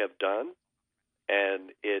 I have done,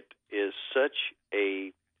 and it is such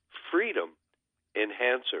a freedom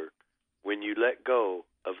enhancer when you let go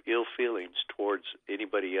of ill feelings towards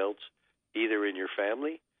anybody else, either in your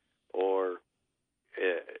family or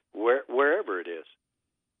wherever it is.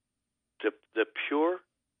 The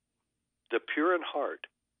pure in heart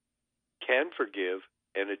can forgive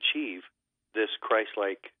and achieve this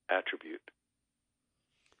Christ-like attribute.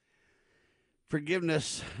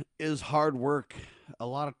 Forgiveness is hard work. A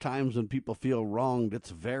lot of times when people feel wronged, it's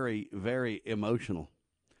very, very emotional.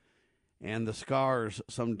 And the scars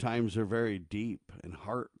sometimes are very deep, and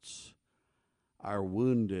hearts are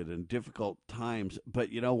wounded in difficult times.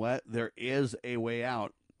 But you know what? There is a way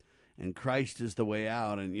out, and Christ is the way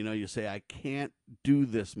out. And, you say, I can't do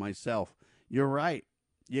this myself. You're right.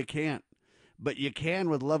 You can't. But you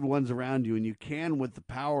can with loved ones around you, and you can with the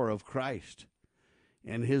power of Christ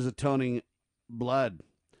and his atoning blood.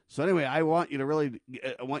 So anyway, I want you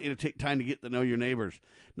to take time to get to know your neighbors.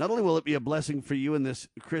 Not only will it be a blessing for you in this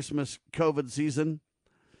Christmas COVID season,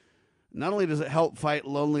 not only does it help fight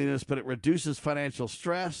loneliness, but it reduces financial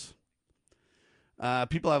stress.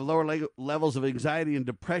 People have lower levels of anxiety and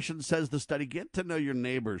depression, says the study. Get to know your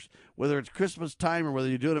neighbors, whether it's Christmas time or whether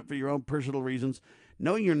you're doing it for your own personal reasons.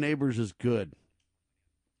 Knowing your neighbors is good.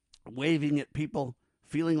 Waving at people,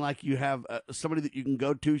 feeling like you have somebody that you can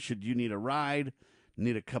go to should you need a ride,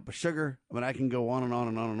 need a cup of sugar. I mean, I can go on and on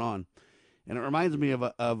and on and on. And it reminds me of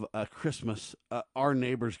a Christmas our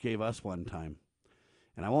neighbors gave us one time.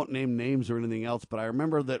 And I won't name names or anything else, but I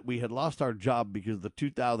remember that we had lost our job because of the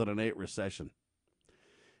 2008 recession.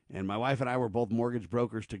 And my wife and I were both mortgage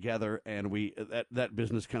brokers together, and that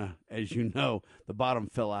business kind of, as you know, the bottom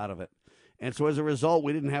fell out of it. And so as a result,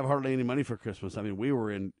 we didn't have hardly any money for Christmas. I mean, we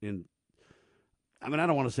were in I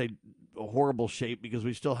don't want to say a horrible shape because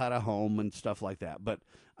we still had a home and stuff like that. But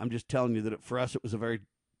I'm just telling you that for us, it was a very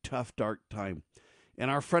tough, dark time.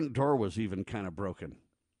 And our front door was even kind of broken.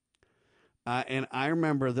 And I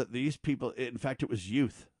remember that these people, in fact, it was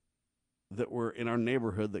youth that were in our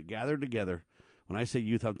neighborhood that gathered together. When I say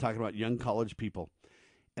youth, I'm talking about young college people.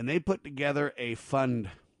 And they put together a fund,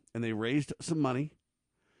 and they raised some money.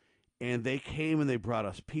 And they came and they brought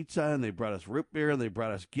us pizza, and they brought us root beer, and they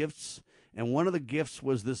brought us gifts. And one of the gifts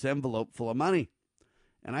was this envelope full of money.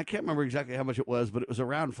 And I can't remember exactly how much it was, but it was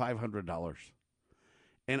around $500.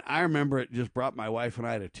 And I remember it just brought my wife and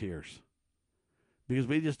I to tears. Because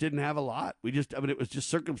we just didn't have a lot. It was just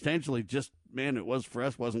circumstantially, it was for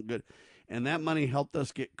us, wasn't good. And that money helped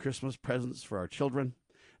us get Christmas presents for our children.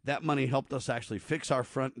 That money helped us actually fix our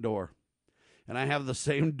front door. And I have the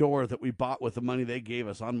same door that we bought with the money they gave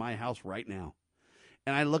us on my house right now.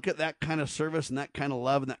 And I look at that kind of service and that kind of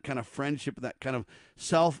love and that kind of friendship and that kind of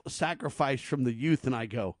self-sacrifice from the youth, and I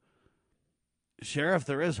go, Sheriff,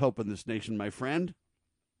 there is hope in this nation, my friend.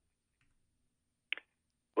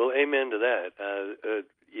 Well, amen to that.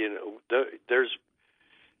 There's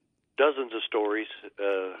dozens of stories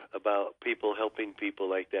about people helping people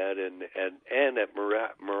like that, and at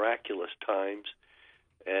miraculous times,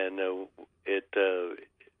 and it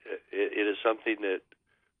is something that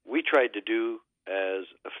we tried to do as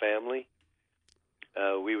a family.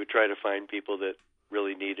 We would try to find people that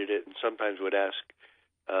really needed it, and sometimes would ask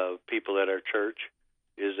people at our church,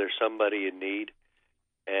 "Is there somebody in need?"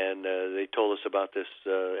 And they told us about this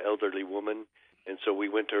elderly woman, and so we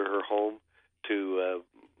went to her home. To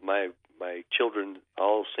my children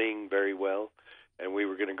all sing very well, and we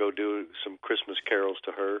were going to go do some Christmas carols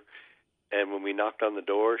to her. And when we knocked on the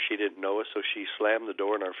door, she didn't know us, so she slammed the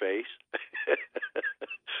door in our face.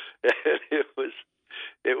 And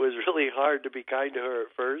it was really hard to be kind to her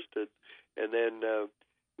at first, and then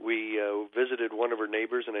we visited one of her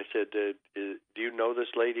neighbors, and I said, "Do you know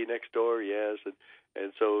this lady next door?" "Yes."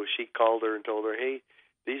 And so she called her and told her, "Hey,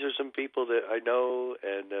 these are some people that I know,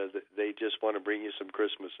 and they just want to bring you some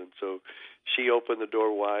Christmas." And so she opened the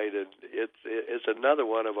door wide, and it's another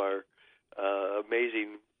one of our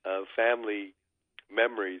amazing family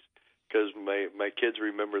memories, because my kids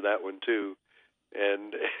remember that one too.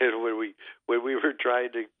 And when we were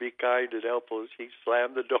trying to be kind and helpful, she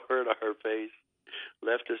slammed the door in our face,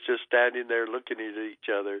 left us just standing there looking at each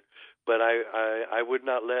other. But I would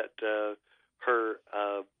not let her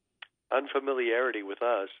unfamiliarity with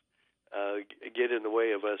us get in the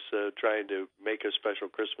way of us trying to make a special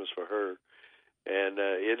Christmas for her. And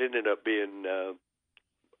it ended up being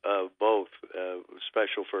both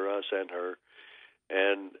special for us and her.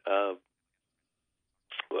 And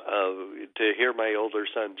to hear my older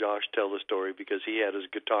son Josh tell the story, because he had his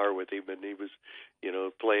guitar with him and he was,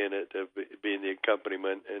 playing it, being the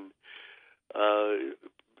accompaniment, and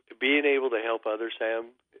being able to help others,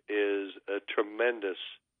 Sam, is a tremendous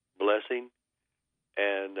blessing.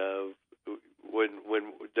 And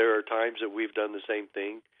when there are times that we've done the same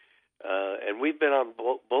thing, and we've been on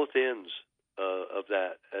both ends of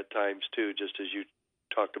that at times too, just as you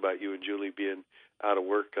talked about you and Julie being out of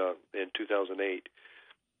work in 2008.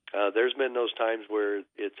 There's been those times where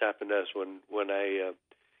it's happened to us when I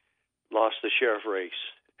lost the sheriff race,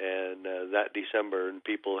 and that December, and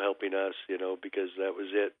people helping us, because that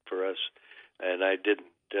was it for us. And I didn't.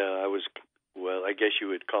 I was, well, I guess you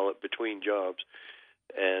would call it between jobs,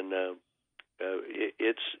 and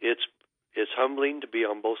it's humbling to be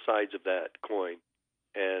on both sides of that coin.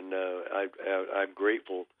 And I'm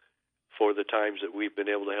grateful for the times that we've been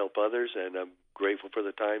able to help others, and I'm grateful for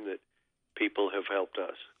the time that people have helped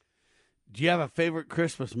us. Do you have a favorite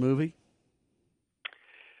Christmas movie?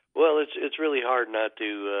 Well, it's really hard not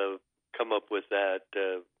to come up with that.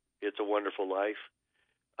 It's a Wonderful Life.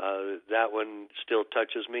 That one still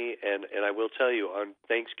touches me, and I will tell you, on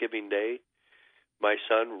Thanksgiving Day, my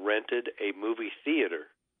son rented a movie theater,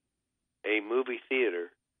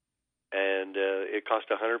 and it cost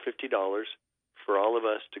 $150 for all of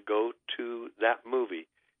us to go to that movie.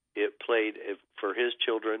 It played for his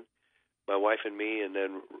children, my wife and me, and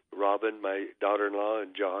then Robin, my daughter-in-law,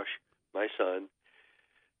 and Josh, my son.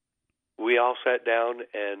 We all sat down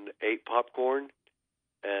and ate popcorn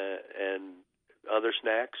and other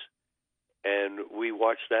snacks, and we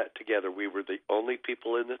watched that together. We were the only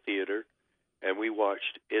people in the theater, and we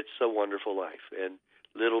watched It's a Wonderful Life. And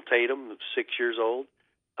little Tatum, 6 years old,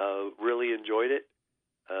 really enjoyed it.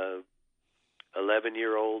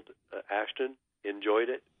 11-year-old Ashton enjoyed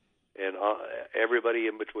it, and everybody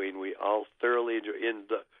in between. We all thoroughly enjoyed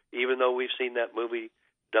it. Even though we've seen that movie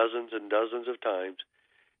dozens and dozens of times,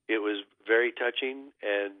 it was very touching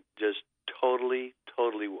and just totally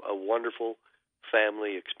a wonderful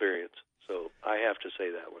family experience. So I have to say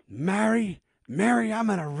that one. Mary, I'm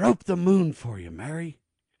going to rope the moon for you, Mary.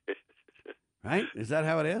 Right? Is that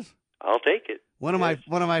how it is? I'll take it. One of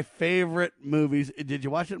my favorite movies. Did you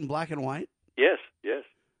watch it in black and white? Yes.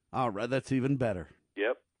 All right, that's even better.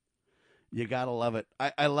 Yep. You got to love it.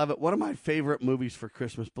 I love it. One of my favorite movies for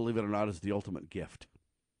Christmas, believe it or not, is The Ultimate Gift.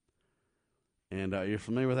 And you're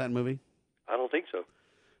familiar with that movie? I don't think so.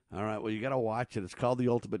 All right, well, you got to watch it. It's called The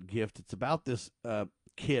Ultimate Gift. It's about this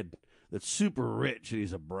kid that's super rich, and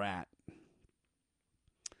he's a brat.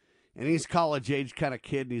 And he's college-age kind of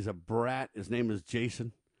kid, and he's a brat. His name is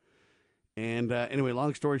Jason. And anyway,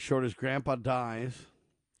 long story short, his grandpa dies,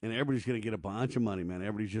 and everybody's going to get a bunch of money, man.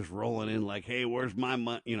 Everybody's just rolling in like, hey, where's my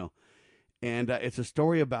money, you know. And it's a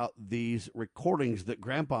story about these recordings that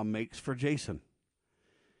Grandpa makes for Jason.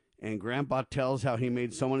 And Grandpa tells how he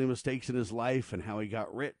made so many mistakes in his life and how he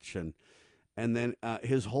got rich. And then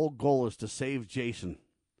his whole goal is to save Jason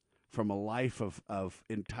from a life of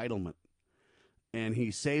entitlement. And he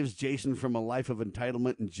saves Jason from a life of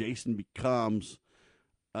entitlement, and Jason becomes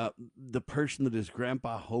the person that his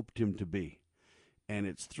grandpa hoped him to be. And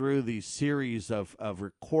it's through these series of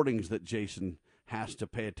recordings that Jason has to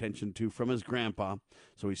pay attention to from his grandpa.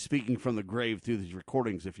 So he's speaking from the grave through these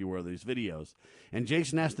recordings, if you will, these videos. And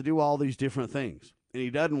Jason has to do all these different things. And he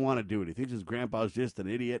doesn't want to do it. He thinks his grandpa's just an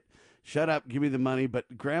idiot. Shut up, give me the money.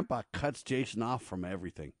 But Grandpa cuts Jason off from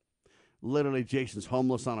everything. Literally, Jason's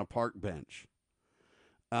homeless on a park bench.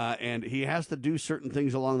 And he has to do certain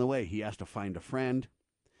things along the way. He has to find a friend.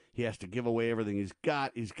 He has to give away everything he's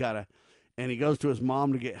got. And he goes to his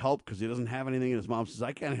mom to get help because he doesn't have anything. And his mom says,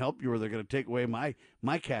 I can't help you, or they're going to take away my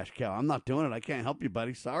cash cow. I'm not doing it. I can't help you,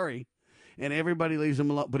 buddy. Sorry. And everybody leaves him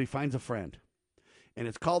alone, but he finds a friend. And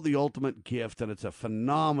it's called The Ultimate Gift, and it's a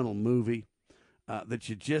phenomenal movie that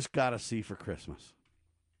you just got to see for Christmas.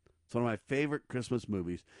 It's one of my favorite Christmas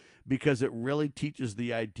movies because it really teaches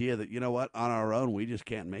the idea that, you know what, on our own, we just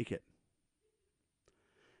can't make it.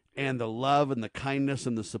 And the love and the kindness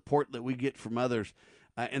and the support that we get from others,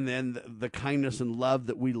 and then the kindness and love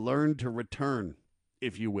that we learn to return,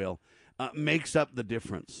 if you will, makes up the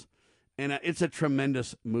difference. And it's a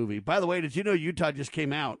tremendous movie. By the way, did you know Utah just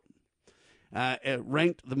came out,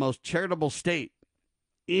 ranked the most charitable state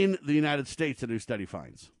in the United States, a new study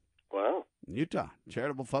finds. Wow. Utah,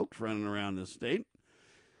 charitable folks running around this state.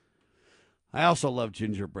 I also love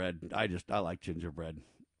gingerbread. I like gingerbread,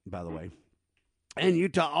 by the way. And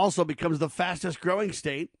Utah also becomes the fastest growing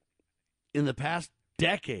state in the past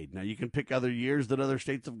decade. Now, you can pick other years that other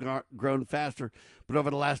states have grown faster, but over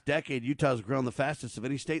the last decade, Utah's grown the fastest of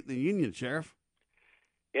any state in the union, Sheriff.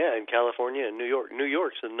 Yeah, in California and New York. New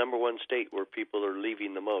York's the number one state where people are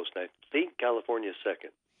leaving the most. I think California's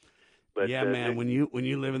second. But, yeah, man, when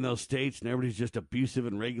you live in those states and everybody's just abusive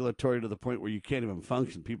and regulatory to the point where you can't even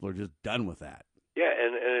function, people are just done with that. Yeah,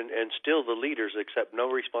 and still the leaders accept no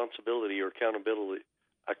responsibility or accountability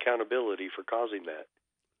for causing that.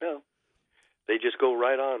 No. They just go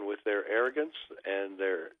right on with their arrogance and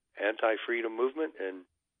their anti-freedom movement, and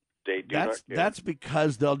they do not care. That's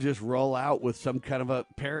because they'll just roll out with some kind of a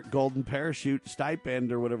golden parachute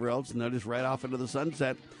stipend or whatever else, and they'll just right off into the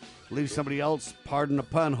sunset, leave somebody else, pardon the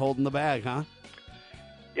pun, holding the bag, huh?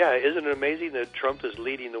 Yeah, isn't it amazing that Trump is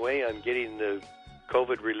leading the way on getting the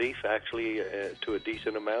COVID relief actually to a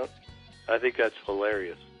decent amount? I think that's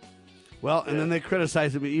hilarious. Well, and then they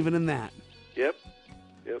criticize him even in that. Yep.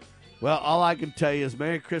 Well, all I can tell you is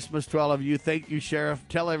Merry Christmas to all of you. Thank you, Sheriff.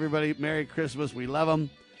 Tell everybody Merry Christmas. We love them.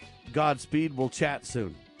 Godspeed. We'll chat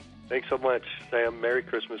soon. Thanks so much, Sam. Merry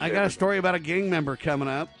Christmas. I got a story about a gang member coming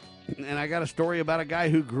up, and I got a story about a guy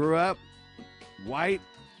who grew up white,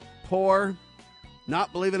 poor,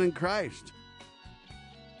 not believing in Christ.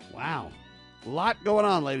 Wow. A lot going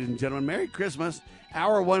on, ladies and gentlemen. Merry Christmas.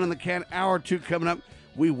 Hour 1 in the can, hour 2 coming up.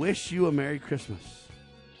 We wish you a Merry Christmas.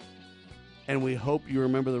 And we hope you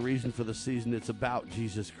remember the reason for the season. It's about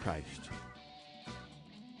Jesus Christ.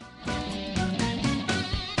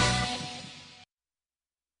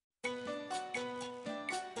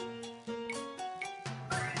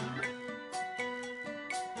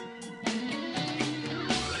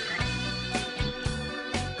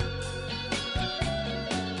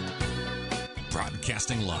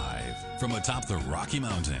 Broadcasting live from atop the Rocky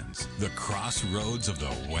Mountains, the crossroads of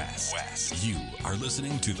the West. You are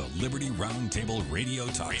listening to the Liberty Roundtable Radio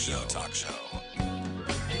Talk Show.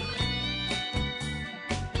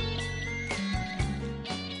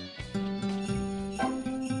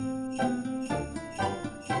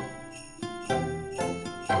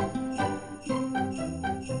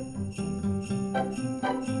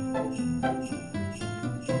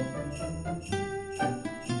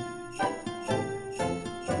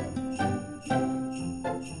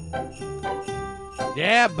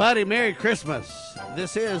 Yeah, buddy, Merry Christmas.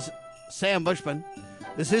 This is Sam Bushman.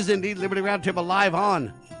 This is indeed Liberty Roundtable live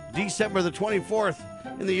on December the 24th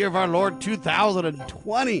in the year of our Lord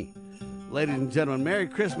 2020. Ladies and gentlemen, Merry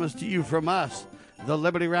Christmas to you from us, the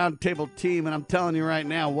Liberty Roundtable team. And I'm telling you right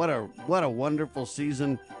now, what a wonderful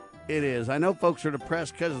season it is. I know folks are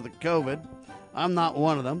depressed because of the COVID. I'm not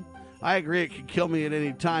one of them. I agree it could kill me at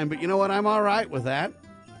any time, but you know what? I'm all right with that.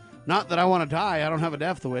 Not that I want to die. I don't have a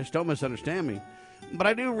death wish. Don't misunderstand me. But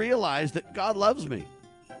I do realize that God loves me.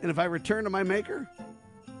 And if I return to my Maker,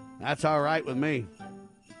 that's all right with me.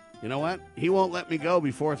 You know what? He won't let me go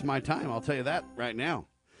before it's my time. I'll tell you that right now.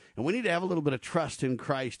 And we need to have a little bit of trust in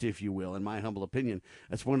Christ, if you will, in my humble opinion.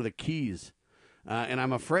 That's one of the keys. And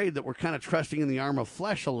I'm afraid that we're kind of trusting in the arm of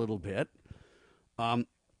flesh a little bit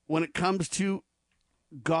when it comes to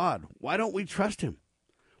God. Why don't we trust him?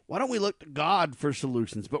 Why don't we look to God for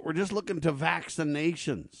solutions? But we're just looking to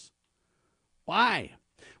vaccinations. Why?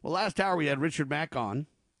 Well, last hour we had Richard Mack on.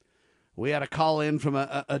 We had a call in from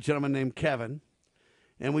a gentleman named Kevin.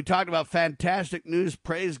 And we talked about fantastic news.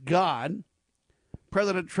 Praise God.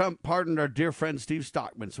 President Trump pardoned our dear friend Steve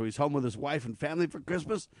Stockman, so he's home with his wife and family for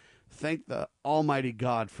Christmas. Thank the Almighty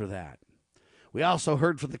God for that. We also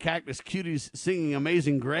heard from the Cactus Cuties singing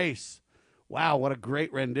Amazing Grace. Wow, what a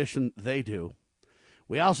great rendition they do.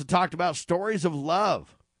 We also talked about stories of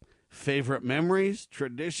love, favorite memories,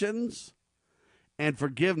 traditions, and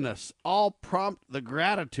forgiveness. All prompt the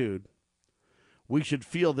gratitude we should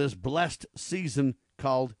feel this blessed season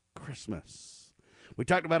called Christmas. We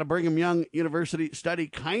talked about a Brigham Young University study,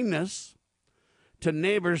 kindness to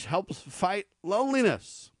neighbors helps fight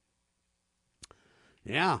loneliness.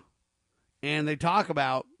 Yeah. And they talk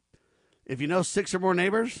about if you know 6 or more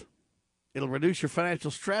neighbors, it'll reduce your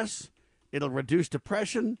financial stress, it'll reduce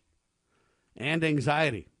depression and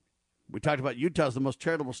anxiety. We talked about Utah's the most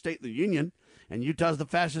charitable state in the union, and Utah's the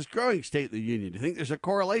fastest growing state in the union. Do you think there's a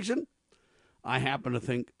correlation? I happen to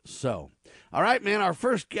think so. All right, man, our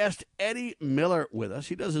first guest, Eddie Miller, with us.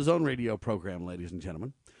 He does his own radio program, ladies and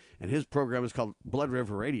gentlemen, and his program is called Blood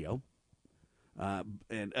River Radio.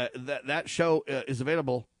 That show is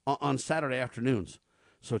available on Saturday afternoons,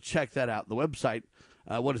 so check that out. The website,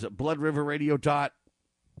 what is it, bloodriverradio.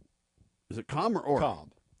 Is it com or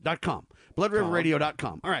 .com? .com.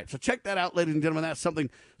 bloodriverradio.com. All right, so check that out, ladies and gentlemen. That's something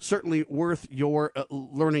certainly worth your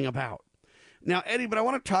learning about. Now, Eddie, but I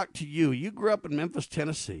want to talk to you. You grew up in Memphis,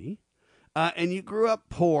 Tennessee, and you grew up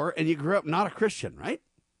poor, and you grew up not a Christian, right?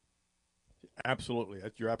 Absolutely.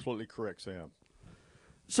 You're absolutely correct, Sam.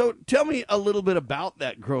 So tell me a little bit about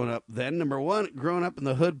that growing up then. Number one, growing up in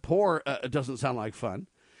the hood poor doesn't sound like fun.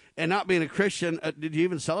 And not being a Christian, did you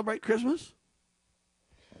even celebrate Christmas?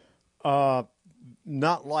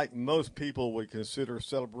 Not like most people would consider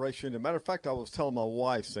celebration. As a matter of fact, I was telling my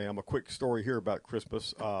wife, Sam, a quick story here about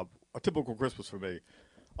Christmas, a typical Christmas for me.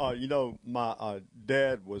 My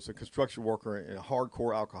dad was a construction worker and a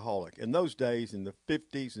hardcore alcoholic. In those days, in the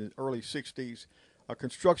 50s and early 60s, a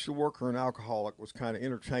construction worker and alcoholic was kind of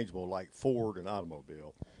interchangeable, like Ford and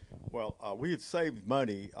automobile. Well, we had saved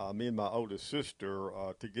money, me and my oldest sister,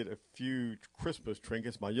 to get a few Christmas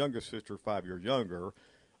trinkets. My youngest sister, 5 years younger.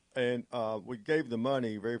 And we gave the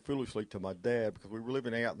money very foolishly to my dad because we were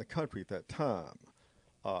living out in the country at that time.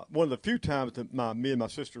 One of the few times that me and my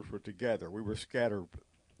sisters were together, we were scattered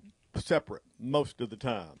separate most of the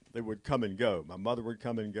time. They would come and go. My mother would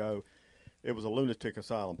come and go. It was a lunatic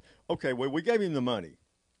asylum. Okay, well, we gave him the money.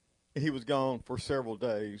 And he was gone for several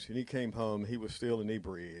days, and he came home. He was still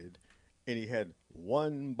inebriated, and he had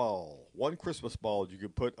one Christmas ball that you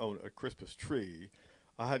could put on a Christmas tree.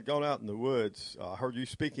 I had gone out in the woods. I heard you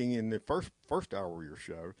speaking in the first hour of your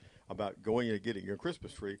show about going and getting your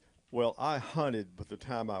Christmas tree. Well, I hunted by the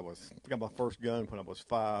time I got my first gun when I was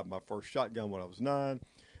 5, my first shotgun when I was 9.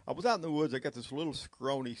 I was out in the woods. I got this little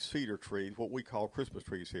scrawny cedar tree, what we call Christmas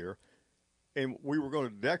trees here, and we were going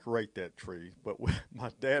to decorate that tree, but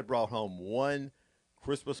my dad brought home one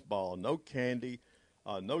Christmas ball, no candy,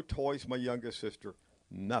 no toys, my youngest sister,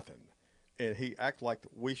 nothing. And he acted like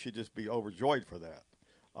we should just be overjoyed for that.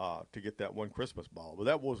 To get that one Christmas ball. But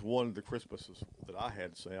that was one of the Christmases that I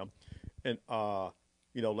had, Sam. And,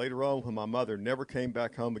 later on when my mother never came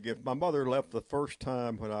back home again, my mother left the first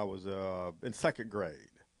time when I was in second grade.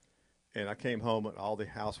 And I came home and all the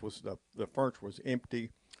house was, the furniture was empty.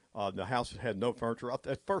 The house had no furniture.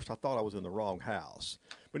 At first I thought I was in the wrong house.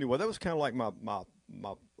 But anyway, that was kind of like my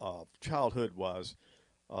childhood was.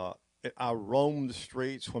 I roamed the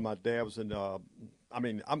streets when my dad was in,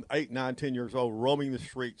 I'm 8, 9, 10 years old, roaming the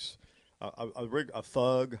streets, a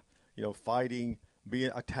thug, fighting,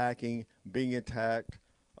 attacking, being attacked,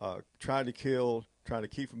 trying to kill, trying to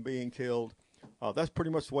keep from being killed. That's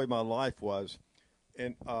pretty much the way my life was.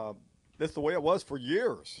 And that's the way it was for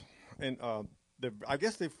years. And I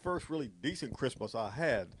guess the first really decent Christmas I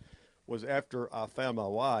had was after I found my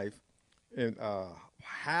wife. And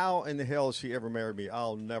how in the hell she ever married me,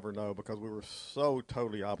 I'll never know, because we were so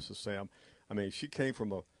totally opposite, Sam. I mean, she came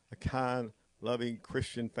from a kind, loving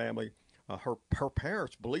Christian family. Her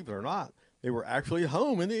parents, believe it or not, they were actually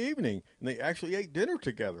home in the evening, and they actually ate dinner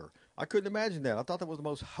together. I couldn't imagine that. I thought that was the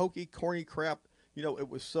most hokey, corny crap. It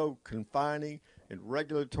was so confining and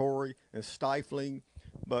regulatory and stifling.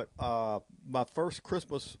 But my first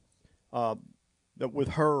Christmas with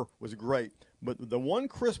her was great. But the one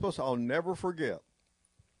Christmas I'll never forget,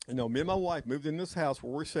 me and my wife moved in this house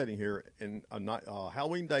where we're sitting here in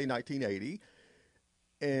Halloween Day, 1980.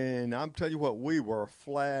 And I'm telling you what, we were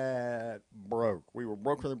flat broke. We were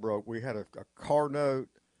broke from the broke. We had a car note.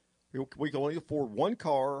 We could only afford one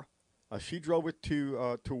car. She drove it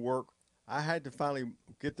to work. I had to finally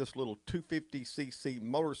get this little 250cc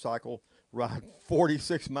motorcycle, ride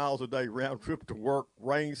 46 miles a day, round trip to work,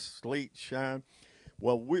 rain, sleet, shine.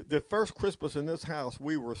 Well, the first Christmas in this house,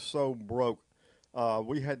 we were so broke. I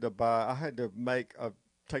had to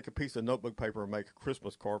take a piece of notebook paper and make a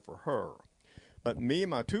Christmas card for her. But me and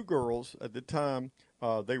my two girls at the time,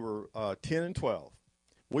 they were 10 and 12.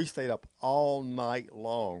 We stayed up all night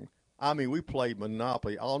long. I mean, we played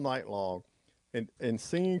Monopoly all night long and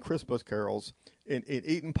singing Christmas carols and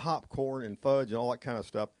eating popcorn and fudge and all that kind of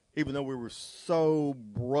stuff, even though we were so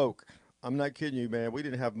broke. I'm not kidding you, man. We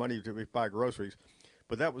didn't have money to buy groceries.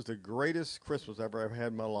 But that was the greatest Christmas I've ever had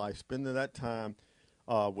in my life, spending that time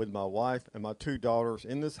with my wife and my two daughters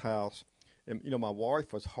in this house. And, my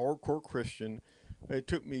wife was hardcore Christian. It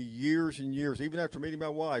took me years and years, even after meeting my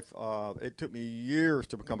wife, it took me years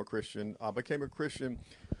to become a Christian. I became a Christian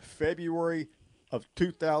February of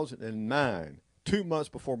 2009, 2 months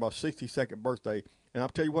before my 62nd birthday. And I'll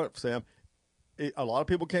tell you what, Sam, a lot of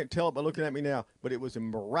people can't tell it by looking at me now, but it was a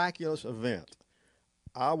miraculous event.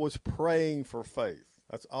 I was praying for faith.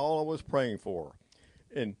 That's all I was praying for.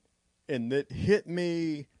 And it hit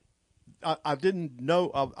me. I didn't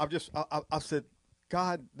know. I said,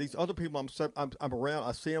 God, these other people I'm around,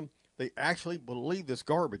 I see them, they actually believe this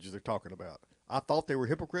garbage they're talking about. I thought they were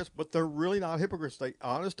hypocrites, but they're really not hypocrites. They,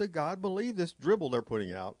 honest to God, believe this dribble they're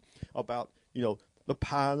putting out about, the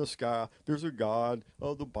pie in the sky. There's a God.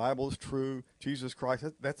 Oh, the Bible is true. Jesus Christ.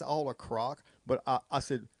 That's all a crock. But I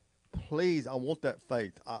said, please, I want that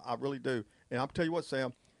faith. I really do. And I'll tell you what,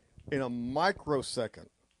 Sam, in a microsecond,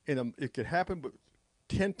 it could happen but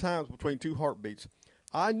 10 times between two heartbeats,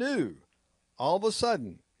 I knew all of a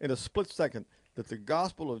sudden, in a split second, that the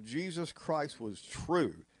gospel of Jesus Christ was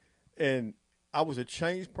true. And I was a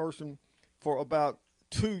changed person. For about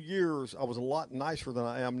 2 years, I was a lot nicer than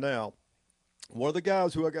I am now. One of the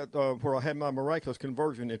guys who I got where I had my miraculous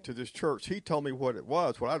conversion into this church, he told me what it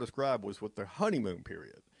was. What I described was with the honeymoon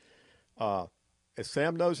period. As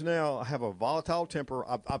Sam knows now, I have a volatile temper.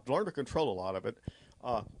 I've learned to control a lot of it,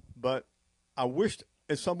 but I wished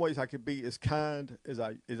in some ways I could be as kind as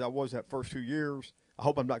I was that first 2 years. I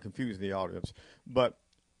hope I'm not confusing the audience, but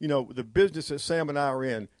the business that Sam and I are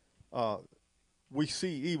in, we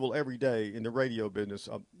see evil every day in the radio business.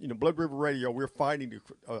 Blood River Radio, we're fighting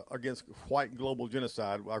against white global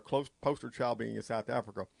genocide. Our close poster child being in South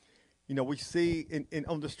Africa. We see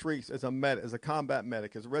on the streets as a combat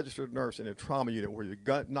medic, as a registered nurse in a trauma unit where you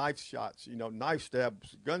got knife shots, knife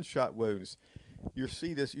stabs, gunshot wounds. You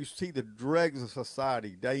see the dregs of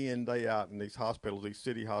society day in, day out in these hospitals, these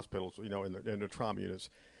city hospitals, in the trauma units.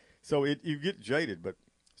 So you get jaded. But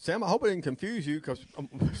Sam, I hope I didn't confuse you, because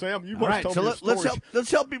Sam, you must tell me your story. Let's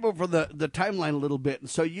help people for the timeline a little bit.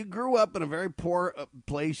 So you grew up in a very poor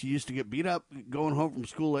place. You used to get beat up going home from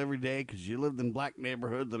school every day because you lived in black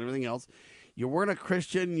neighborhoods and everything else. You weren't a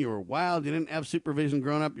Christian. You were wild. You didn't have supervision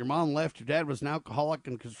growing up. Your mom left. Your dad was an alcoholic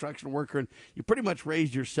and construction worker, and you pretty much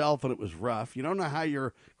raised yourself, and it was rough. You don't know how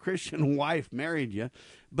your Christian wife married you,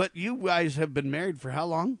 but you guys have been married for how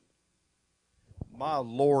long? My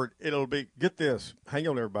Lord, it'll be, get this, hang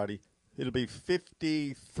on everybody, It'll be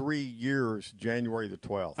 53 years, January the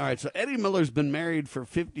 12th. All right, so Eddie Miller's been married for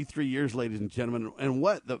 53 years, ladies and gentlemen. And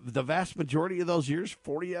what, the vast majority of those years,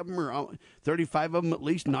 40 of them or 35 of them at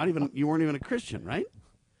least, you weren't even a Christian, right?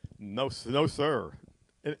 No, sir.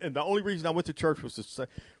 And the only reason I went to church was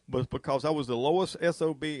because I was the lowest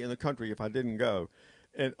SOB in the country if I didn't go.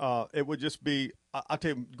 And it would just be, I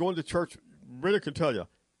tell you, going to church, really can tell you,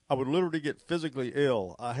 I would literally get physically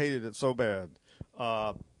ill. I hated it so bad.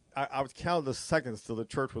 I was counting the seconds till the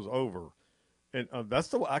church was over. And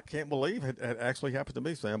that's I can't believe it actually happened to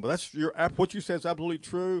me, Sam. But what you said is absolutely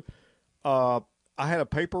true. I had a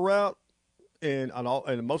paper route in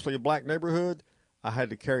mostly a black neighborhood. I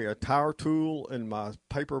had to carry a tire tool in my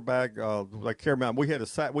paper bag. We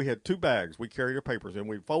had 2 bags. We carried our papers, and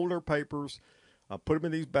we fold our papers, put them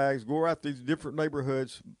in these bags, go out these different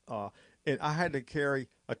neighborhoods, and I had to carry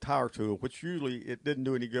a tire tool, which usually it didn't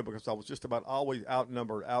do any good because I was just about always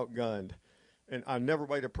outnumbered, outgunned, and I never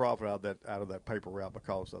made a profit out of that paper route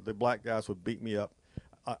because the black guys would beat me up.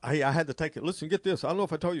 I had to take it. Listen, get this. I don't know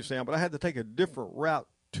if I told you, Sam, but I had to take a different route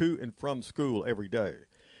to and from school every day.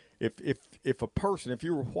 If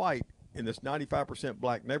you were white in this 95%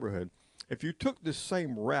 black neighborhood, if you took this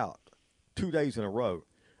same route 2 days in a row,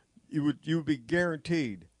 you would be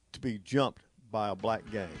guaranteed to be jumped by a black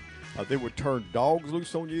gang. They would turn dogs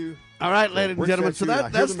loose on you. All right, ladies and gentlemen, so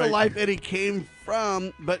that's the life Eddie came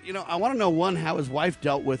from. But, I want to know, one, how his wife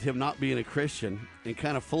dealt with him not being a Christian and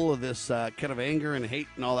kind of full of this kind of anger and hate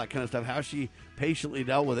and all that kind of stuff, how she patiently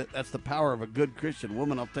dealt with it. That's the power of a good Christian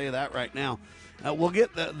woman, I'll tell you that right now. We'll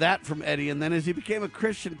get that from Eddie, and then as he became a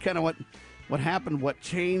Christian, kind of what happened, what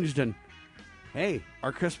changed, and, hey,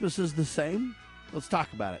 are Christmases the same? Let's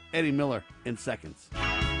talk about it. Eddie Miller in seconds.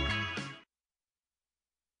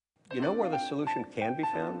 You know where the solution can be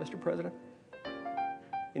found, Mr. President?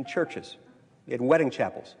 In churches, in wedding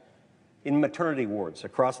chapels, in maternity wards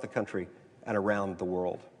across the country and around the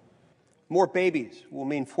world. More babies will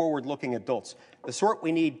mean forward-looking adults, the sort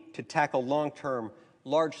we need to tackle long-term,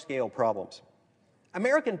 large-scale problems.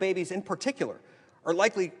 American babies in particular are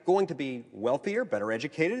likely going to be wealthier, better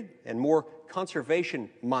educated, and more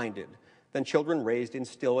conservation-minded than children raised in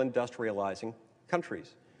still industrializing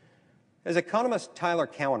countries. As economist Tyler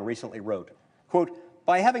Cowen recently wrote, quote,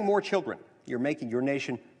 "By having more children, you're making your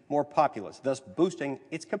nation more populous, thus boosting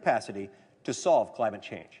its capacity to solve climate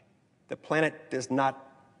change. The planet does not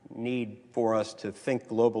need for us to think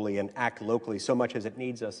globally and act locally so much as it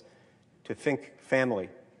needs us to think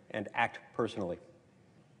family and act personally.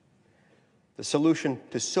 The solution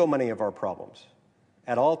to so many of our problems,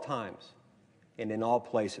 at all times and in all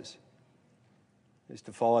places, is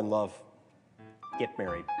to fall in love, get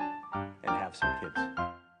married, and have some kids."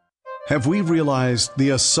 Have we realized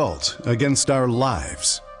the assault against our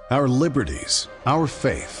lives, our liberties, our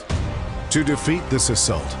faith? To defeat this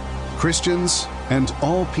assault, Christians and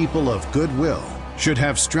all people of goodwill should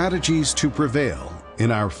have strategies to prevail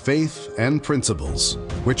in our faith and principles,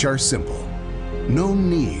 which are simple. No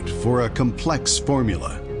need for a complex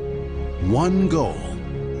formula. One goal,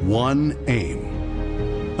 one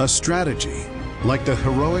aim. A strategy like the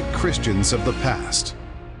heroic Christians of the past.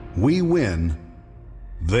 We win,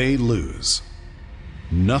 they lose.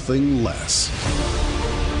 Nothing less.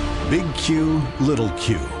 Big Q, Little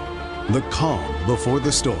Q. The Calm Before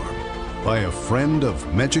the Storm by a friend of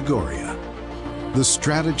Medjugorje. The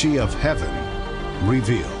strategy of heaven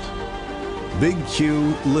revealed. Big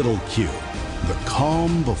Q, Little Q. The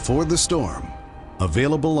Calm Before the Storm.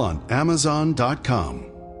 Available on Amazon.com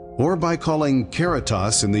or by calling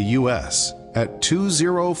Caritas in the U.S. at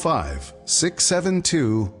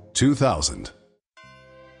 205-672-2000.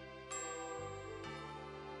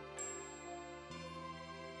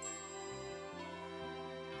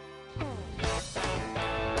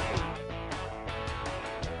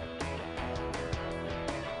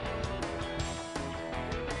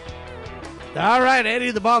 All right,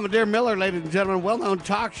 Eddie the Bombardier Miller, ladies and gentlemen, well-known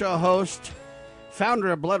talk show host,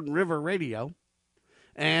 founder of Blood and River Radio.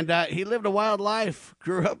 And he lived a wild life,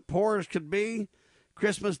 grew up poor as could be.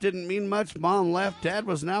 Christmas didn't mean much. Mom left. Dad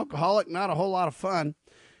was an alcoholic, not a whole lot of fun.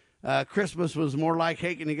 Christmas was more like,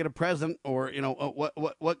 hey, can you get a present? Or,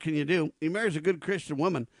 what can you do? He marries a good Christian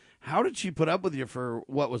woman. How did she put up with you for,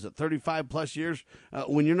 35 plus years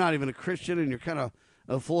when you're not even a Christian and you're kind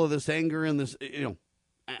of full of this anger and this,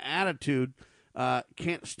 attitude?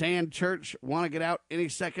 Can't stand church, want to get out any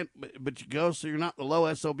second, but you go, so you're not the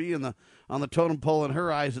low SOB on the totem pole in her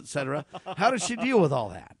eyes, etc. How does she deal with all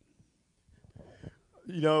that?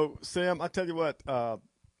 Sam, I tell you what,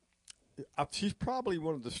 she's probably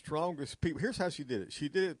one of the strongest people. Here's how she did it. She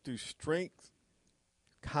did it through strength,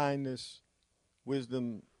 kindness,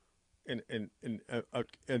 wisdom, an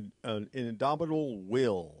indomitable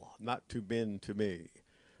will not to bend to me.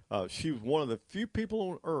 She was one of the few people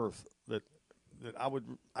on earth that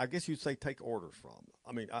I guess you'd say, take orders from.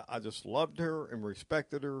 I mean, I just loved her and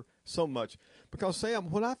respected her so much because, Sam,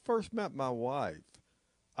 when I first met my wife,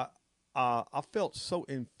 I felt so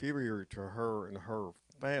inferior to her and her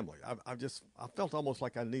family. I felt almost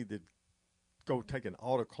like I needed to go take an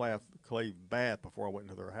autoclave bath before I went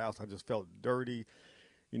into their house. I just felt dirty.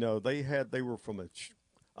 You know, they were from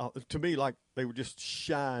to me, like they were just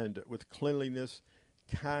shined with cleanliness,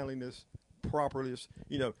 kindliness, properness.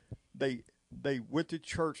 You know, they went to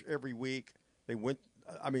church every week. They went.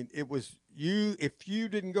 I mean, it was you. If you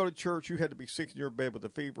didn't go to church, you had to be sick in your bed with a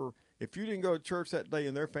fever. If you didn't go to church that day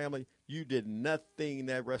in their family, you did nothing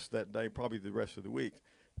that rest of that day, probably the rest of the week.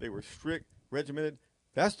 They were strict, regimented.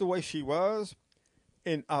 That's the way she was.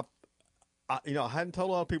 And I hadn't told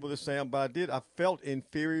a lot of people this, Sam, but I did. I felt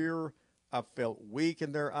inferior. I felt weak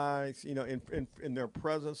in their eyes, you know, in their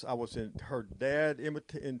presence. Her dad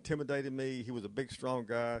intimidated me. He was a big, strong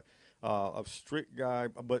guy, a strict guy,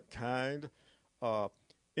 but kind. Her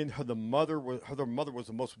mother was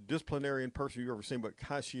the most disciplinarian person you've ever seen, but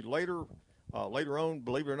she later on,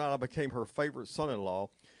 believe it or not, I became her favorite son-in-law.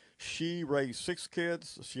 She raised 6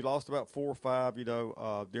 kids. She lost about 4 or 5,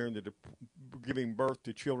 during giving birth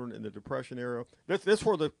to children in the Depression era. That's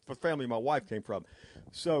where the family my wife came from.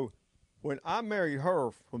 So when I married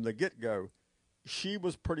her from the get-go, she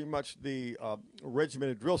was pretty much the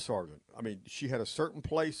regimented drill sergeant. I mean, she had a certain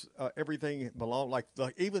place. Everything belonged,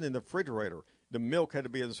 even in the refrigerator, the milk had to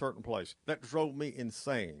be in a certain place. That drove me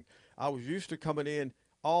insane. I was used to coming in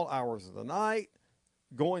all hours of the night,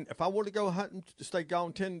 if I wanted to go hunting to stay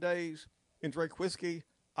gone 10 days and drink whiskey,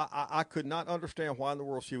 I could not understand why in the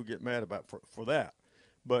world she would get mad about for that.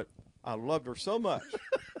 But I loved her so much,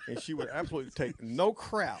 and she would absolutely take no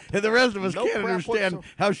crap. And the rest of us can't understand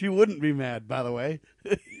how she wouldn't be mad, by the way.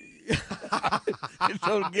 I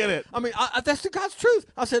don't get it. I mean, that's the God's truth.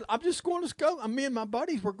 I said, I'm just going to go. Me and my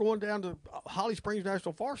buddies were going down to Holly Springs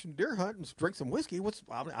National Forest and deer hunt and drink some whiskey.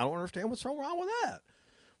 I don't understand what's so wrong with that.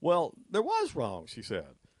 Well, there was wrong, she said.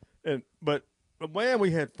 But man, we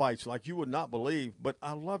had fights like you would not believe. But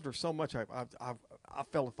I loved her so much. I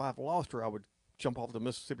felt if I lost her, I would jump off the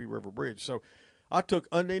Mississippi River Bridge. So I took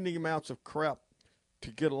unending amounts of crap to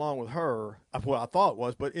get along with her, what I thought it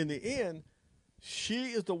was. But in the end, she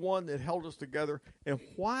is the one that held us together. And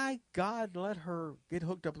why God let her get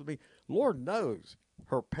hooked up with me, Lord knows.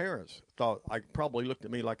 Her parents thought I probably looked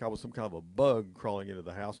at me like I was some kind of a bug crawling into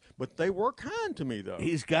the house, but they were kind to me, though.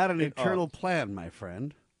 He's got an eternal plan, my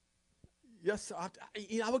friend. Yes, I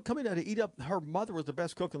would come in there to eat up. Her mother was the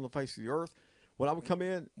best cook on the face of the earth. When I would come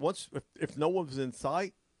in, if no one was in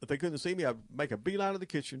sight, if they couldn't see me, I'd make a beeline to the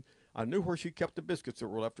kitchen. I knew where she kept the biscuits that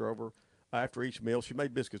were left over after each meal. She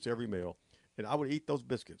made biscuits every meal, and I would eat those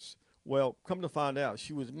biscuits. Well, come to find out,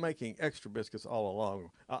 she was making extra biscuits all along.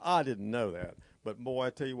 I didn't know that. But, boy, I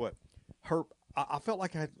tell you what, I felt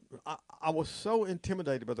like I was so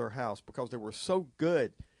intimidated by their house because they were so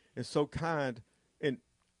good and so kind. And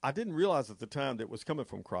I didn't realize at the time that it was coming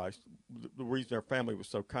from Christ, the reason their family was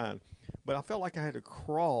so kind. But I felt like I had to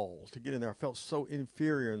crawl to get in there. I felt so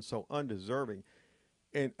inferior and so undeserving.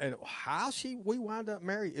 And how we wound up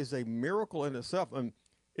married is a miracle in itself. And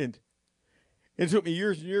it took me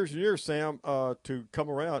years and years and years, Sam, to come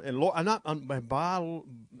around. And Lord,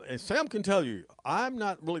 and Sam can tell you, I'm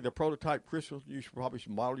not really the prototype Christian you probably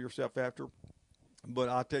should model yourself after. But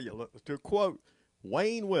I'll tell you, to quote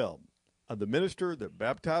Wayne Webb, the minister that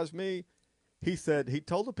baptized me, he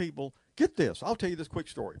told the people, get this, I'll tell you this quick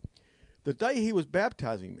story. The day he was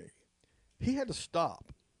baptizing me, he had to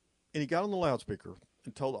stop, and he got on the loudspeaker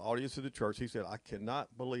and told the audience of the church, he said, I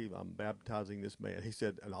cannot believe I'm baptizing this man. He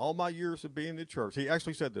said, in all my years of being in the church, he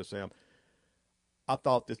actually said this, Sam, I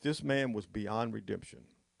thought that this man was beyond redemption.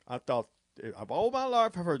 I thought, of all my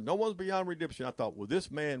life, I've heard no one's beyond redemption. I thought, well, this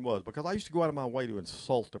man was, because I used to go out of my way to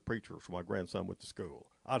insult the preachers when my grandson went to school.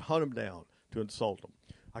 I'd hunt him down to insult him.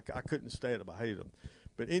 I couldn't stand him. I hated him.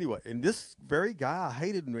 But anyway, and this very guy I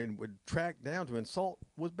hated and would track down to insult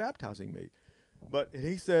was baptizing me. But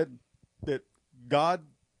he said that God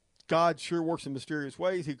sure works in mysterious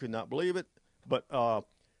ways. He could not believe it, but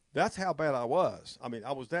that's how bad I was. I mean,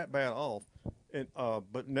 I was that bad off. And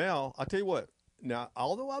but now I tell you what. Now,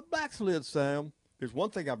 although I backslid, Sam, there's one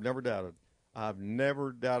thing I've never doubted. I've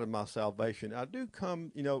never doubted my salvation. I do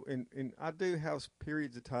come, and I do have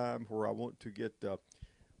periods of time where I want to get.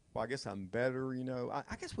 Well, I guess I'm better.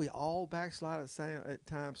 I guess we all backslide at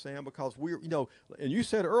times, Sam, because we're, and you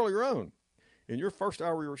said earlier on in your first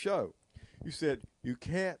hour of your show. You said you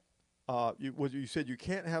can't you said you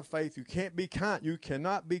can't have faith, you can't be kind, you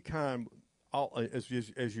cannot be kind as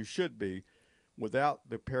you should be without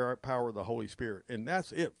the power of the Holy Spirit. And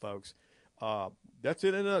that's it, folks. That's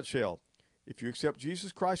it in a nutshell. If you accept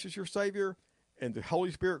Jesus Christ as your Savior and the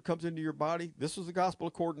Holy Spirit comes into your body, this is the gospel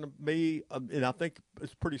according to me, and I think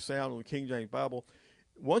it's pretty sound in the King James Bible.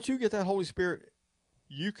 Once you get that Holy Spirit,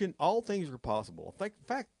 all things are possible. In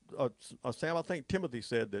fact, Sam, I think Timothy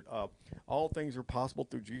said that all things are possible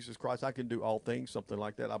through Jesus Christ. I can do all things, something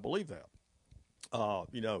like that. I believe that.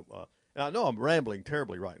 And I know I'm rambling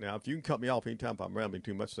terribly right now. If you can cut me off anytime if I'm rambling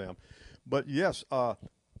too much, Sam. But yes,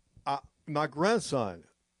 my grandson,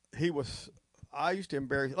 I used to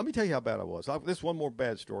embarrass. Let me tell you how bad I was. This one more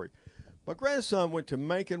bad story. My grandson went to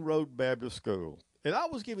Macon Road Baptist School, and I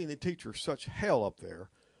was giving the teacher such hell up there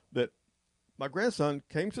that my grandson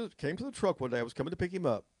came to the truck one day. I was coming to pick him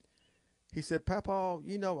up. He said, "Papa,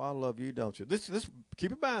 you know I love you, don't you?" This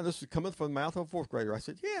keep in mind, this is coming from the mouth of a fourth grader. I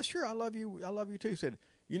said, "Yeah, sure, I love you. I love you too." He said,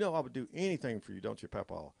 "You know I would do anything for you, don't you,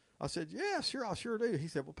 Papa?" I said, "Yeah, sure, I sure do." He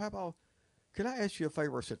said, "Well, Papa, can I ask you a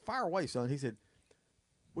favor?" I said, "Fire away, son." He said,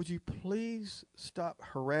 "Would you please stop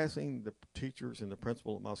harassing the teachers and the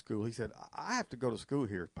principal at my school?" He said, "I have to go to school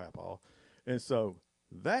here, Papa." And so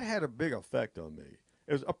that had a big effect on me.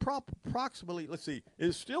 It was approximately,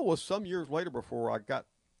 it still was some years later before I got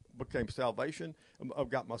my salvation.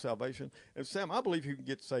 And Sam, I believe you can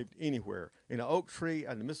get saved anywhere, in an oak tree,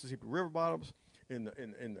 in the Mississippi River bottoms, in the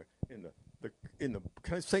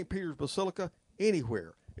St. Peter's Basilica,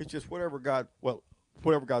 anywhere. It's just whatever God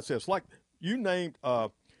says. Like you named,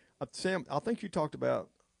 Sam, I think you talked about,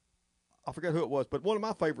 I forget who it was, but one of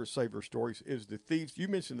my favorite Savior stories is the thieves. You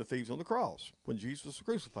mentioned the thieves on the cross when Jesus was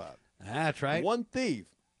crucified. That's right. One thief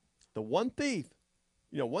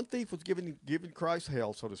was giving Christ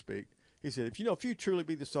hell, so to speak. He said, if you truly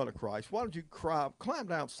be the Son of Christ, why don't you climb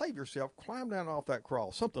down, save yourself, climb down off that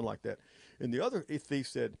cross, something like that. And the other thief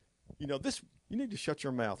said, you need to shut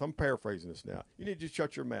your mouth. I'm paraphrasing this now. You need to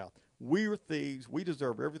shut your mouth. We are thieves. We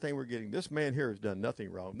deserve everything we're getting. This man here has done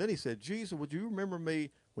nothing wrong. Then he said, Jesus, would you remember me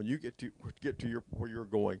when you get to where you're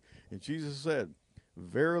going? And Jesus said,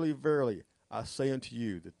 verily, verily, I say unto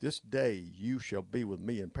you that this day you shall be with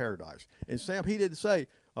me in paradise. And Sam, he didn't say,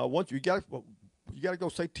 once you got to go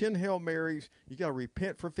say 10 Hail Marys. You got to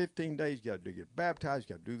repent for 15 days. You got to get baptized.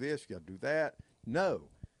 You got to do this. You got to do that. No,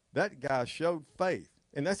 that guy showed faith.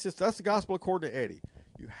 And that's the gospel according to Eddie.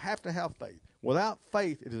 You have to have faith. Without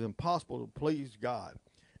faith, it is impossible to please God.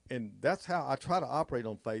 And that's how I try to operate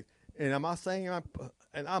on faith. And am I saying I'm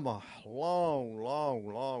a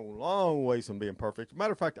long ways from being perfect.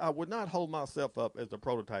 Matter of fact, I would not hold myself up as a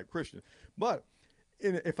prototype Christian. But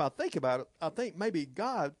if I think about it, I think maybe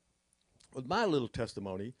God, with my little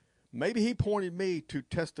testimony, maybe he pointed me to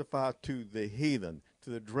testify to the heathen, to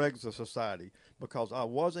the dregs of society, because I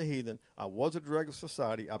was a heathen. I was a dreg of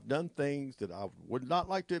society. I've done things that I would not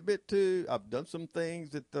like to admit to. I've done some things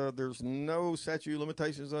that there's no statute of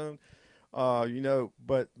limitations on,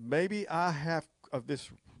 but maybe I have this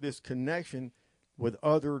connection with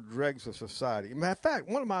other dregs of society. Matter of fact,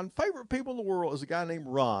 one of my favorite people in the world is a guy named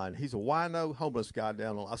Ron. He's a wino homeless guy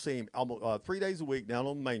I see him almost 3 days a week down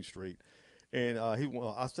on Main Street. And I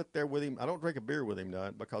sit there with him. I don't drink a beer with him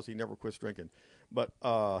none because he never quits drinking. But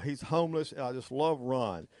he's homeless, and I just love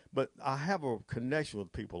Ron. But I have a connection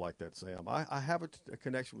with people like that, Sam. I have a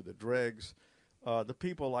connection with the dregs, the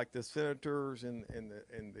people like the senators and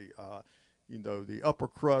the upper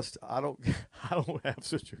crust. I don't have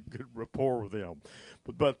such a good rapport with them.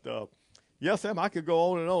 But yes, Sam, I could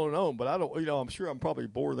go on and on and on. But I don't. I'm sure I'm probably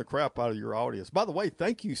boring the crap out of your audience. By the way,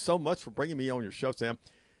 thank you so much for bringing me on your show, Sam.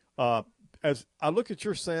 As I look at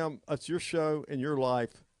your show and your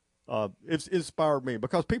life, it's inspired me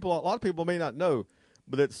because a lot of people may not know,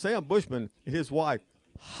 but that Sam Bushman and his wife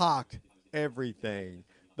hocked everything.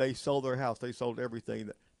 They sold their house. They sold everything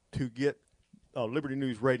to get Liberty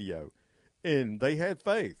News Radio, and they had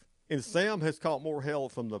faith. And Sam has caught more hell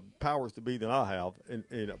from the powers to be than I have, and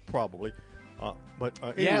probably.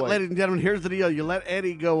 Anyway. Yeah, ladies and gentlemen, here's the deal. You let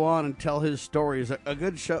Eddie go on and tell his stories. A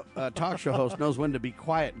good talk show host knows when to be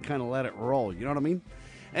quiet and kind of let it roll. You know what I mean?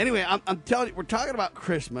 Anyway, I'm telling you, we're talking about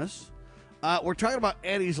Christmas. We're talking about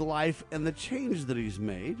Eddie's life and the change that he's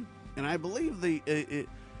made. And I believe the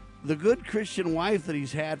good Christian wife that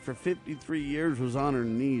he's had for 53 years was on her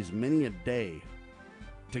knees many a day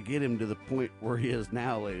to get him to the point where he is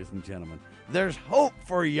now, ladies and gentlemen. There's hope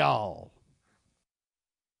for y'all.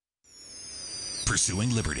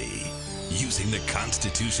 Pursuing liberty, using the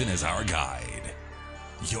Constitution as our guide.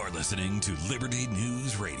 You're listening to Liberty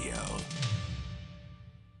News Radio.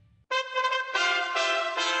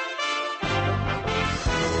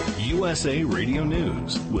 USA Radio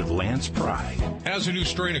News with Lance Pry. As a new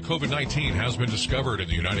strain of COVID-19 has been discovered in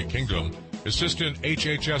the United Kingdom, Assistant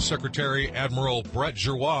HHS Secretary Admiral Brett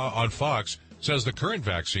Giroir on Fox says the current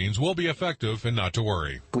vaccines will be effective and not to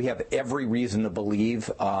worry. We have every reason to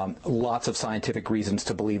believe, lots of scientific reasons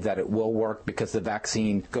to believe that it will work because the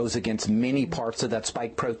vaccine goes against many parts of that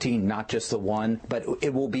spike protein, not just the one, but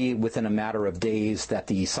it will be within a matter of days that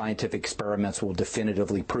the scientific experiments will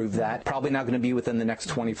definitively prove that. Probably not going to be within the next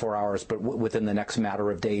 24 hours, but within the next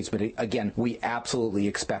matter of days. But again, we absolutely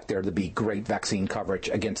expect there to be great vaccine coverage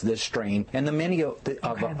against this strain and the many of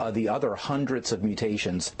the other hundreds of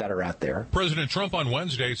mutations that are out there. President Trump on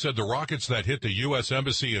Wednesday said the rockets that hit the U.S.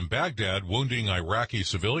 Embassy in Baghdad, wounding Iraqi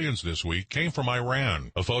civilians this week, came from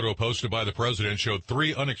Iran. A photo posted by the president showed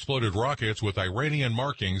 3 unexploded rockets with Iranian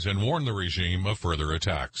markings and warned the regime of further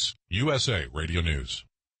attacks. USA Radio News.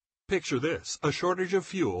 Picture this. A shortage of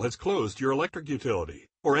fuel has closed your electric utility,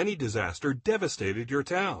 or any disaster devastated your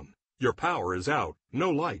town. Your power is out. No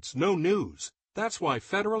lights, no news. That's why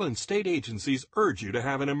federal and state agencies urge you to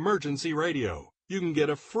have an emergency radio. You can get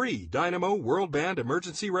a free Dynamo World Band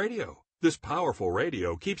emergency radio. This powerful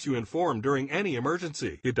radio keeps you informed during any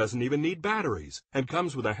emergency. It doesn't even need batteries and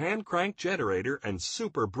comes with a hand-crank generator and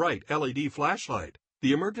super bright LED flashlight.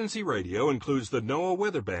 The emergency radio includes the NOAA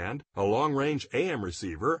weather band, a long-range AM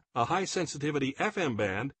receiver, a high-sensitivity FM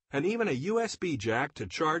band, and even a USB jack to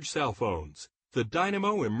charge cell phones. The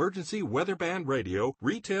Dynamo Emergency Weather Band radio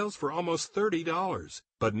retails for almost $30,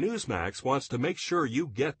 but Newsmax wants to make sure you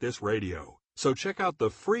get this radio. So check out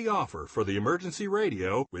the free offer for the emergency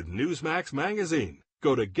radio with Newsmax magazine.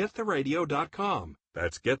 Go to gettheradio.com.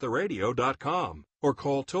 That's gettheradio.com. Or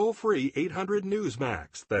call toll-free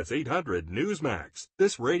 800-NEWSMAX. That's 800-NEWSMAX.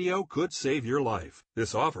 This radio could save your life.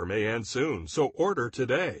 This offer may end soon, so order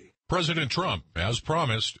today. President Trump, as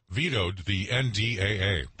promised, vetoed the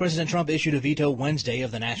NDAA. President Trump issued a veto Wednesday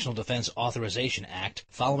of the National Defense Authorization Act,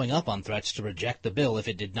 following up on threats to reject the bill if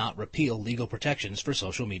it did not repeal legal protections for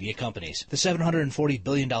social media companies. The $740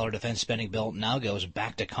 billion defense spending bill now goes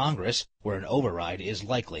back to Congress, where an override is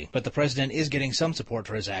likely. But the president is getting some support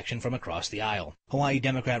for his action from across the aisle. Hawaii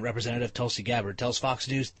Democrat Representative Tulsi Gabbard tells Fox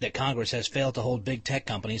News that Congress has failed to hold big tech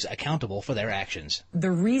companies accountable for their actions.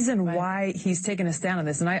 The reason why he's taken a stand on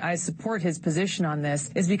this, and I support his position on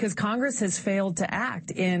this, is because Congress has failed to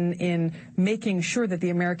act in making sure that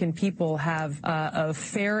the American people have a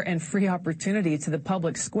fair and free opportunity to the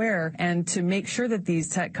public square, and to make sure that these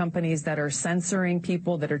tech companies that are censoring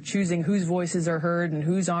people, that are choosing whose voices are heard and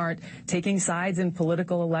whose aren't, taking sides in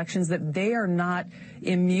political elections, that they are not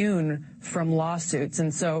immune from lawsuits.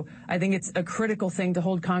 And so I think it's a critical thing to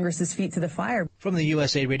hold Congress's feet to the fire. From the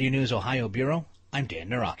USA Radio News Ohio Bureau, I'm Dan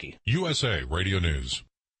Naraki. USA Radio News.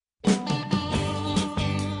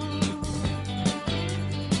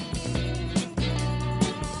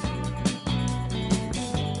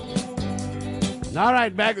 All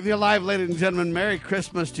right, back with you live, ladies and gentlemen. Merry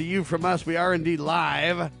Christmas to you from us. We are indeed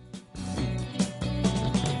live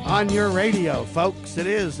on your radio, folks. It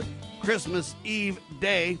is Christmas Eve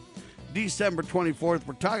day, December 24th.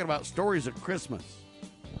 We're talking about stories of Christmas.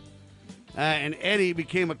 And Eddie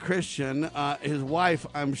became a Christian. His wife,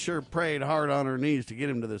 I'm sure, prayed hard on her knees to get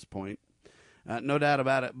him to this point. No doubt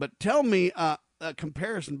about it. But tell me a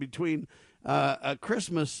comparison between a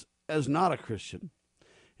Christmas as not a Christian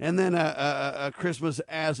and then a Christmas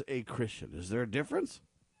as a Christian. Is there a difference?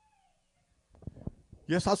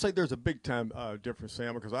 Yes, I'll say there's a big time difference,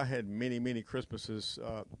 Sam, because I had many Christmases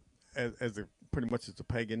pretty much as a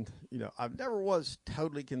pagan. You know, I never was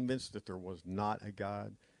totally convinced that there was not a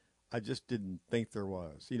God. I just didn't think there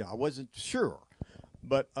was. You know, I wasn't sure.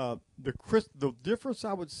 But the difference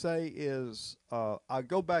I would say is I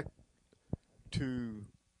go back to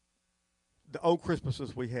the old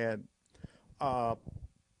Christmases we had.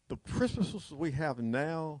 The Christmases we have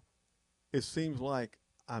now, it seems like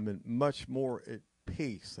I'm in much more at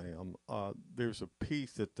peace, Sam. There's a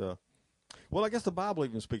peace that, well, I guess the Bible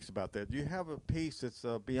even speaks about that. You have a peace that's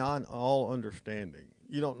beyond all understanding.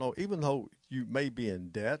 You don't know, even though you may be in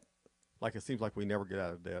debt, like it seems like we never get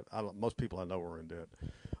out of debt. Most people I know are in debt.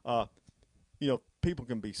 You know, people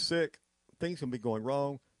can be sick, things can be going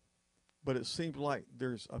wrong, but it seems like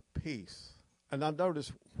there's a peace. And I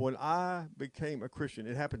noticed when I became a Christian,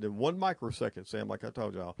 it happened in 1 microsecond, Sam, like I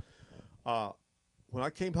told y'all. When I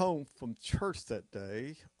came home from church that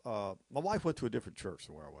day, my wife went to a different church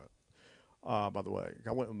than where I went, by the way.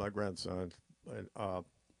 I went with my grandson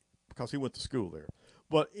because he went to school there.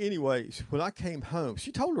 But anyway, when I came home,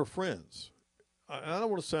 she told her friends, and I don't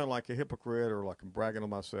want to sound like a hypocrite or like I'm bragging on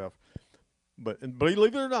myself, but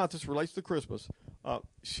believe it or not, this relates to Christmas.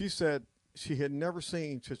 She said, she had never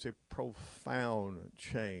seen such a profound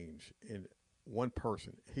change in one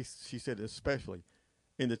person. She said, especially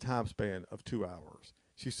in the time span of 2 hours.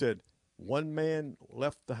 She said, one man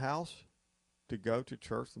left the house to go to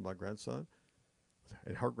church with my grandson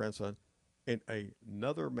and her grandson, and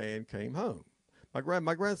another man came home. My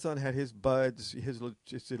grandson had his buds,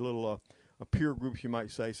 just a little a peer group, you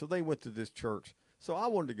might say. So they went to this church. So I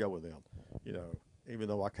wanted to go with them, you know, even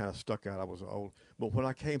though I kind of stuck out. I was old. But when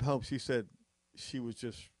I came home, she said she was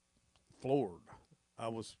just floored.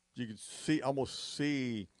 You could almost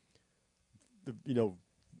see the, you know,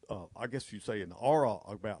 I guess you'd say an aura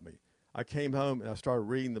about me. I came home and I started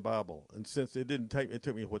reading the Bible. And since it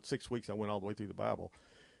took me, 6 weeks, I went all the way through the Bible.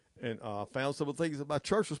 And I found some of the things that my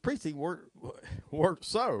church was preaching weren't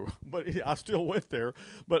so, but I still went there.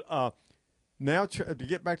 But now to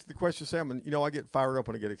get back to the question, Sam, you know, I get fired up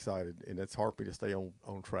when I get excited, and it's hard for me to stay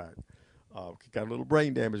on track. Got a little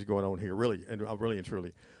brain damage going on here, really and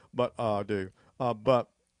truly, but I do. But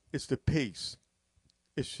it's the peace.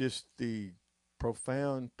 It's just the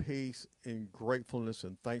profound peace and gratefulness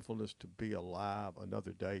and thankfulness to be alive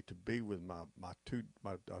another day, to be with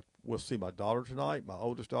we'll see my daughter tonight, my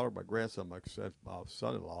oldest daughter, my grandson, my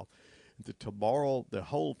son-in-law. Tomorrow, the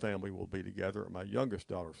whole family will be together at my youngest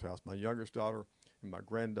daughter's house. My youngest daughter and my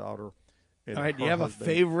granddaughter. And all right, do you have husband. A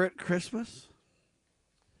favorite Christmas?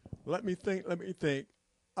 Let me think.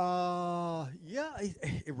 Yeah,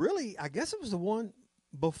 really, I guess it was the one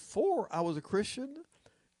before I was a Christian.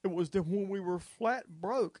 It was when we were flat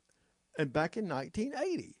broke, and back in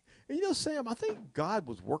 1980. And you know, Sam, I think God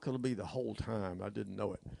was working on me the whole time. I didn't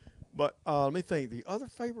know it. But let me think. The other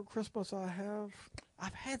favorite Christmas I've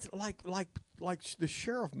had like the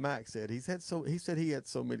Sheriff Mack said. He said he had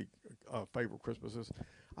so many favorite Christmases.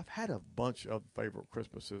 I've had a bunch of favorite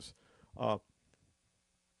Christmases.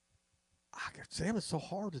 Sam, it's so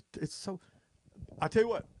hard. I tell you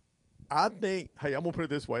what. I think. Hey, I'm gonna put it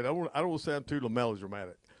this way. I don't want to sound too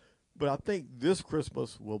melodramatic, but I think this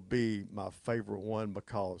Christmas will be my favorite one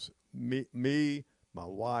because me, my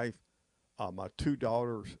wife, my two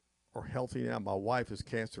daughters are healthy now. My wife is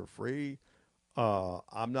cancer free.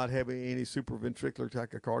 I'm not having any supraventricular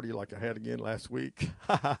tachycardia like I had again last week.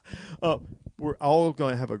 We're all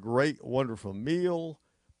going to have a great, wonderful meal.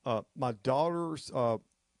 My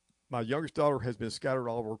youngest daughter has been scattered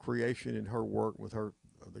all over creation in her work with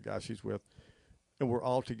the guy she's with, and we're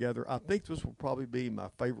all together. I think this will probably be my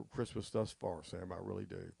favorite Christmas thus far, Sam. I really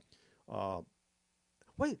do.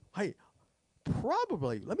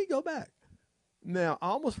 Probably. Let me go back. Now, I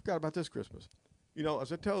almost forgot about this Christmas. You know,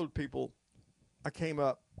 as I told people, I came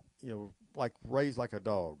up, you know, like raised like a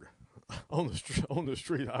dog on the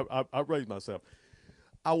street. I raised myself.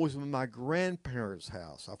 I was in my grandparents'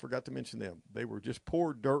 house. I forgot to mention them. They were just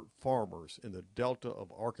poor dirt farmers in the delta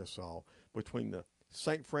of Arkansas between the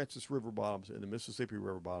St. Francis River bottoms and the Mississippi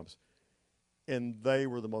River bottoms. And they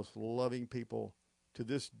were the most loving people. To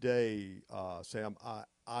this day, Sam, I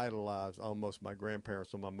idolize almost my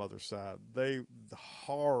grandparents on my mother's side. The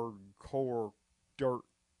hardcore dirt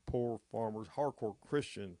poor farmers, hardcore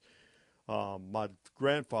Christian. My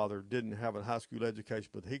grandfather didn't have a high school education,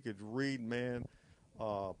 but he could read, man,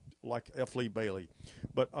 like F. Lee Bailey.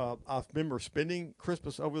 But I remember spending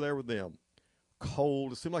Christmas over there with them.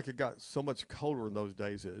 Cold. It seemed like it got so much colder in those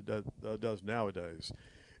days than it does nowadays.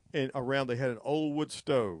 And around they had an old wood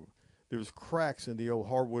stove. There was cracks in the old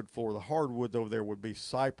hardwood floor. The hardwood over there would be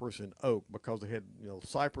cypress and oak because they had, you know,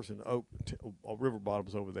 cypress and oak river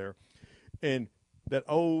bottoms over there. And that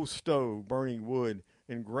old stove burning wood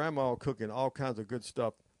and grandma cooking all kinds of good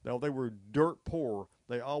stuff. Now, they were dirt poor.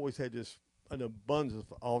 They always had just an abundance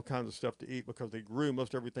of all kinds of stuff to eat because they grew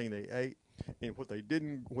most everything they ate. And what they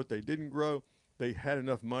didn't grow, they had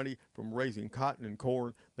enough money from raising cotton and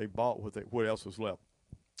corn. They bought what else was left.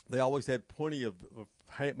 They always had plenty of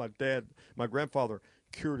my grandfather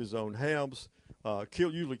cured his own hams,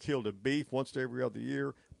 usually killed a beef once every other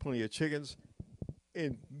year, plenty of chickens.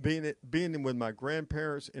 And being with my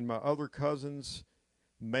grandparents and my other cousins,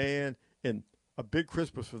 man, and a big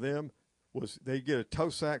Christmas for them was they get a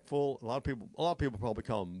tote sack full. A lot of people probably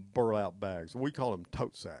call them burlap bags. We call them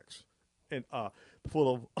tote sacks, and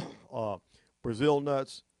full of Brazil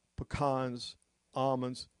nuts, pecans,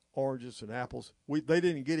 almonds, oranges, and apples. They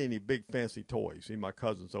didn't get any big fancy toys. See, my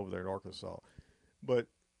cousins over there in Arkansas, but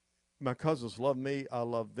my cousins love me. I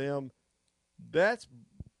love them. That's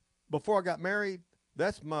before I got married.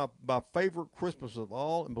 That's my favorite Christmas of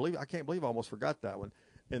all. And I can't believe I almost forgot that one.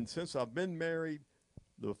 And since I've been married,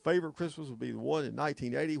 the favorite Christmas would be the one in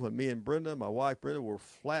 1980 when me and Brenda, my wife Brenda, were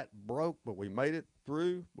flat broke, but we made it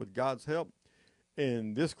through with God's help.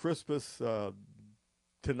 And this Christmas,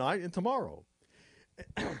 tonight and tomorrow.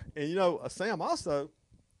 And, Sam, also,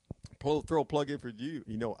 throw a plug in for you,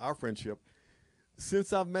 our friendship.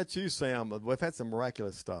 Since I've met you, Sam, we've had some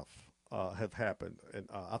miraculous stuff have happened. And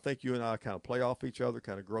I think you and I kind of play off each other,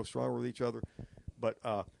 kind of grow stronger with each other. But,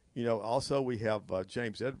 also we have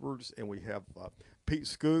James Edwards, and we have Pete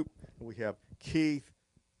Scoop, and we have Keith.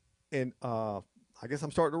 And I guess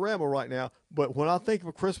I'm starting to ramble right now. But when I think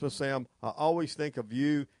of Christmas, Sam, I always think of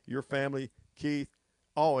you, your family, Keith.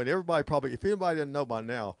 Oh, and everybody probably, if anybody doesn't know by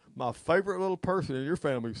now, my favorite little person in your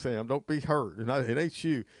family, Sam, don't be hurt, and it ain't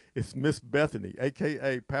you, it's Miss Bethany,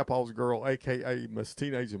 a.k.a. Papa's girl, a.k.a. Miss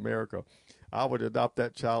Teenage America. I would adopt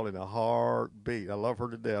that child in a heartbeat. I love her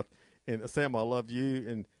to death. And, Sam, I love you.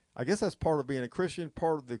 And I guess that's part of being a Christian,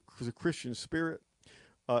 part of the Christian spirit.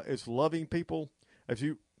 It's loving people.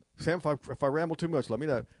 Sam, if I ramble too much, let me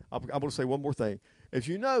know. I'm going to say one more thing. As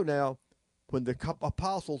you know now, when the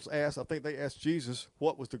apostles asked, I think they asked Jesus,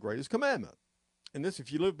 what was the greatest commandment? And this,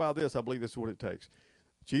 if you live by this, I believe this is what it takes.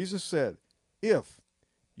 Jesus said, if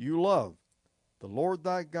you love the Lord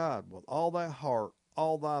thy God with all thy heart,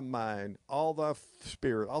 all thy mind, all thy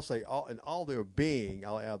spirit, I'll say and all their being,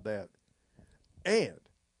 I'll add that. And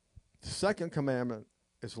the second commandment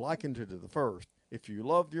is likened to the first. If you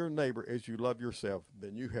love your neighbor as you love yourself,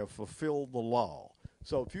 then you have fulfilled the law.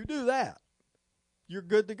 So if you do that, you're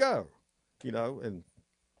good to go. And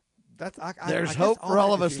that's there's hope for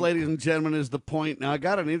all of us, ladies and gentlemen, is the point. Now, I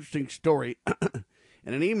got an interesting story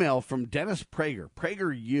and an email from Dennis Prager.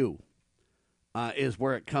 PragerU is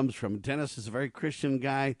where it comes from. Dennis is a very Christian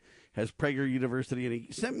guy, has Prager University, and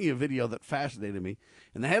he sent me a video that fascinated me.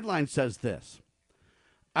 And the headline says this: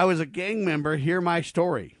 I was a gang member, hear my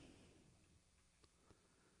story.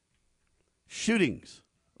 Shootings,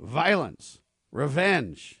 violence,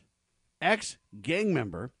 revenge. Ex-gang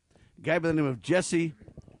member, a guy by the name of Jesse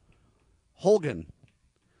Holgan,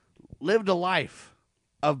 lived a life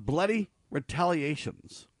of bloody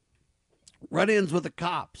retaliations, run-ins with the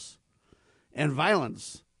cops, and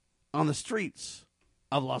violence on the streets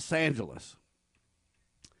of Los Angeles,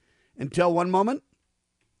 until one moment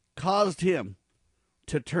caused him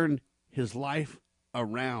to turn his life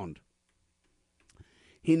around.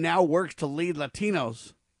 He now works to lead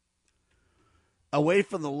Latinos away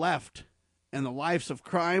from the left and the lives of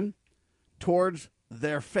crime towards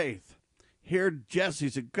their faith. Hear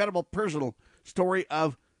Jesse's incredible personal story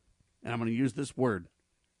of, and I'm going to use this word,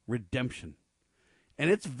 redemption. And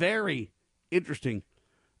it's very interesting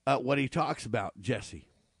what he talks about, Jesse.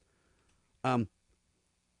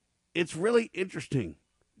 It's really interesting,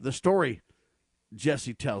 the story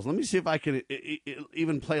Jesse tells. Let me see if I can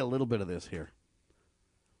even play a little bit of this here.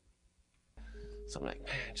 So I'm like,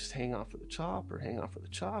 man, just hang on for the chopper.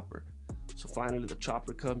 So finally the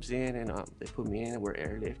chopper comes in, and they put me in, and we're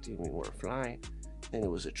airlifting, we were flying. And it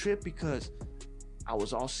was a trip because I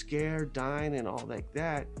was all scared, dying and all like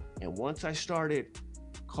that. And once I started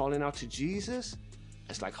calling out to Jesus,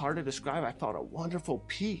 it's like hard to describe. I felt a wonderful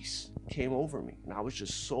peace came over me. And I was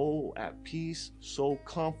just so at peace, so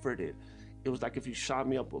comforted. It was like if you shot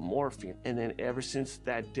me up with morphine. And then ever since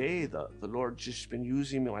that day, the Lord just been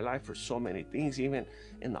using me in my life for so many things. Even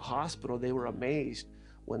in the hospital, they were amazed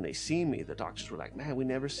when they see me. The doctors were like, man, we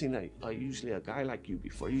never seen usually a guy like you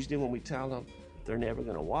before. Usually when we tell them they're never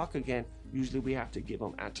going to walk again, usually we have to give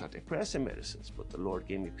them antidepressant medicines. But the Lord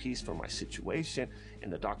gave me peace for my situation.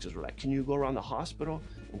 And the doctors were like, can you go around the hospital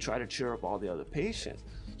and try to cheer up all the other patients?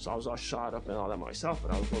 So I was all shot up and all that myself,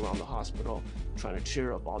 but I was going around the hospital trying to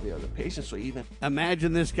cheer up all the other patients. So even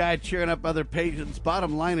imagine this guy cheering up other patients.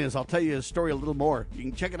 Bottom line is, I'll tell you his story a little more. You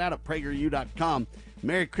can check it out at PragerU.com.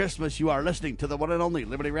 Merry Christmas. You are listening to the one and only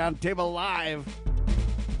Liberty Roundtable Live.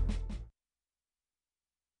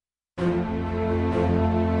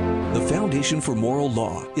 The Foundation for Moral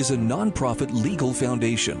Law is a nonprofit legal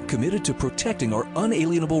foundation committed to protecting our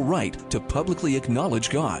unalienable right to publicly acknowledge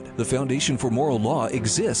God. The Foundation for Moral Law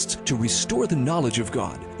exists to restore the knowledge of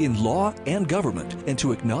God in law and government, and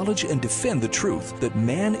to acknowledge and defend the truth that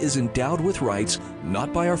man is endowed with rights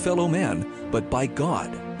not by our fellow man, but by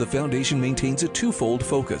God. The Foundation maintains a twofold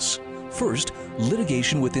focus. First,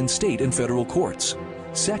 litigation within state and federal courts.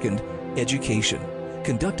 Second, education,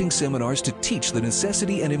 conducting seminars to teach the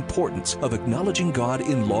necessity and importance of acknowledging God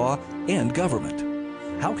in law and government.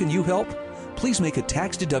 How can you help? Please make a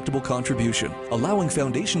tax-deductible contribution, allowing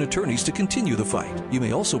Foundation attorneys to continue the fight. You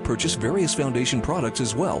may also purchase various Foundation products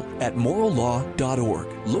as well at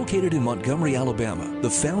morallaw.org. Located in Montgomery, Alabama, the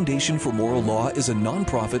Foundation for Moral Law is a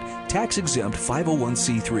nonprofit, tax-exempt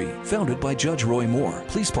 501c3 founded by Judge Roy Moore.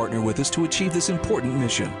 Please partner with us to achieve this important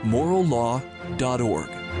mission. morallaw.org.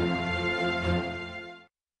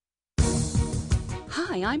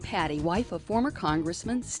 Hi, Hi, I'm Patty, wife of former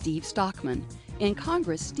Congressman Steve Stockman. In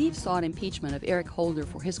Congress, Steve sought impeachment of Eric Holder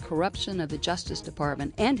for his corruption of the Justice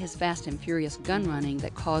Department and his fast and furious gun running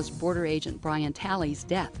that caused border agent Brian Talley's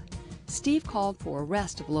death. Steve called for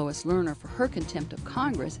arrest of Lois Lerner for her contempt of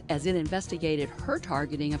Congress as it investigated her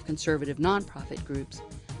targeting of conservative nonprofit groups.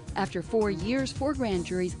 After 4 years, 4 grand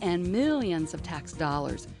juries, and millions of tax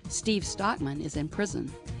dollars, Steve Stockman is in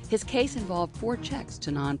prison. His case involved 4 checks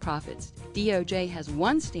to nonprofits. DOJ has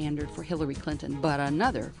one standard for Hillary Clinton, but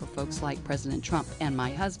another for folks like President Trump and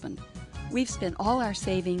my husband. We've spent all our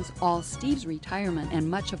savings, all Steve's retirement,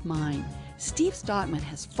 and much of mine. Steve Stockman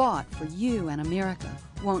has fought for you and America.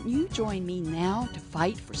 Won't you join me now to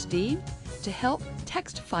fight for Steve? To help,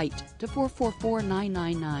 text FIGHT to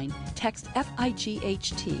 444-999. Text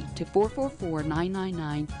FIGHT to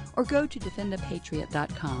 444-999 or go to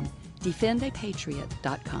defendapatriot.com.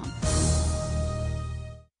 defendapatriot.com.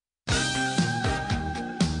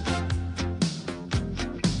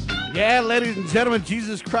 Yeah, ladies and gentlemen,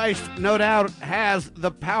 Jesus Christ, no doubt, has the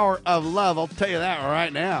power of love. I'll tell you that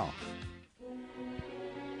right now.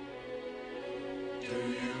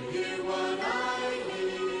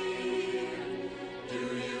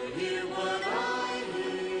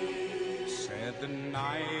 The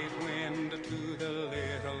night wind to the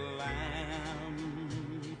little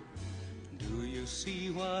lamb. Do you see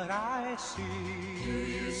what I see? Do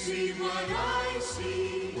you see what I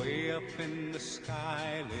see? Way up in the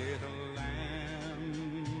sky, little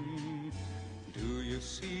lamb. Do you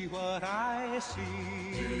see what I see?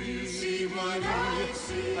 Do you see what I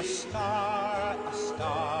see? A star,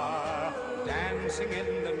 dancing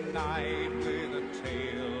in the night with a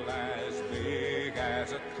tail as big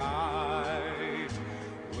as a kite.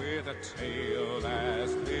 With a tail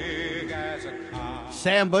as big as a kite.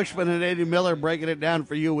 Sam Bushman and Eddie Miller breaking it down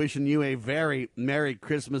for you, wishing you a very Merry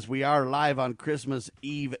Christmas. We are live on Christmas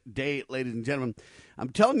Eve day, ladies and gentlemen. I'm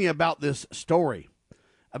telling you about this story,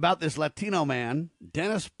 about this Latino man.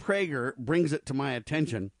 Dennis Prager brings it to my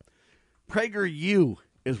attention. PragerU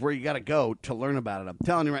is where you got to go to learn about it. I'm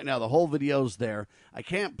telling you right now, the whole video's there. I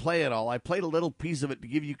can't play it all. I played a little piece of it to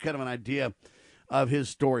give you kind of an idea of his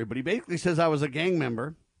story. But he basically says, I was a gang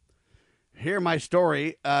member. Hear my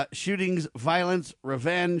story. Shootings, violence,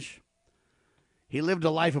 revenge. He lived a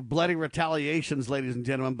life of bloody retaliations, ladies and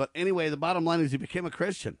gentlemen. But anyway, the bottom line is he became a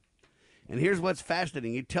Christian. And here's what's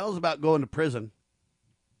fascinating. He tells about going to prison.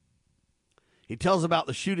 He tells about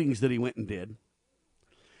the shootings that he went and did.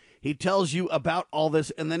 He tells you about all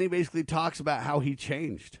this, and then he basically talks about how he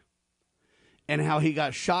changed and how he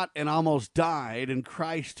got shot and almost died, and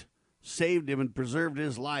Christ saved him and preserved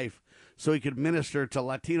his life so he could minister to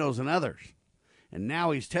Latinos and others. And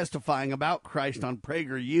now he's testifying about Christ on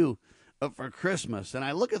PragerU for Christmas. And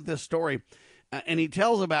I look at this story, and he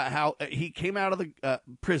tells about how he came out of the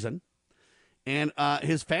prison, and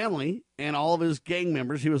his family and all of his gang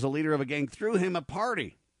members, he was a leader of a gang, threw him a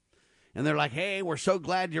party. And they're like, hey, we're so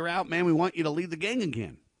glad you're out, man. We want you to lead the gang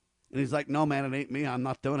again. And he's like, no, man, it ain't me. I'm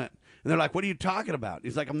not doing it. And they're like, what are you talking about?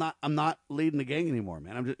 He's like, I'm not leading the gang anymore,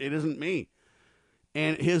 man. It isn't me.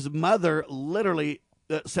 And his mother literally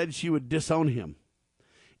said she would disown him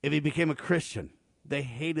if he became a Christian. They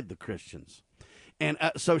hated the Christians. And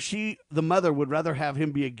so the mother would rather have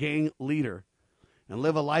him be a gang leader and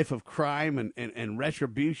live a life of crime and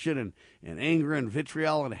retribution and anger and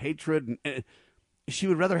vitriol and hatred. And she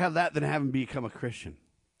would rather have that than have him become a Christian.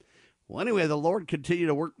 Well, anyway, the Lord continued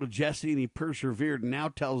to work with Jesse, and he persevered and now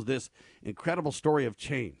tells this incredible story of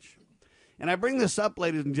change. And I bring this up,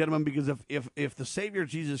 ladies and gentlemen, because if the Savior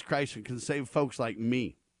Jesus Christ can save folks like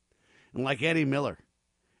me and like Eddie Miller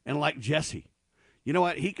and like Jesse, you know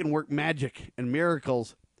what? He can work magic and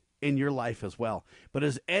miracles in your life as well. But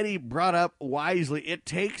as Eddie brought up wisely, it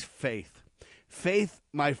takes faith. Faith,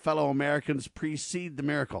 my fellow Americans, precedes the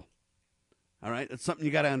miracle. All right? That's something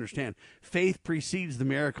you got to understand. Faith precedes the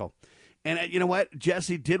miracle. And you know what?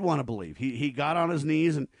 Jesse did want to believe. He got on his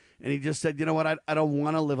knees and he just said, you know what? I don't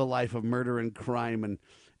want to live a life of murder and crime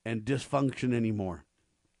and dysfunction anymore.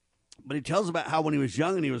 But he tells about how when he was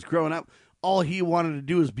young and he was growing up, all he wanted to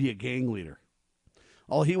do was be a gang leader.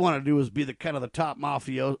 All he wanted to do was be the kind of the top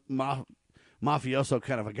mafioso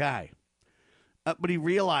kind of a guy. But he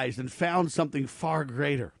realized and found something far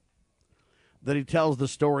greater that he tells the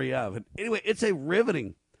story of. And anyway, it's a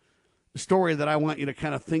riveting story that I want you to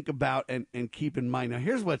kind of think about and keep in mind. Now,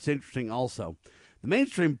 here's what's interesting also. The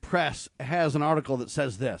mainstream press has an article that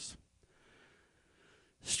says this.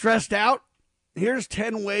 Stressed out? Here's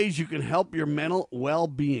 10 ways you can help your mental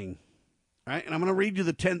well-being. All right, and I'm going to read you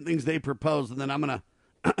the 10 things they proposed, and then I'm going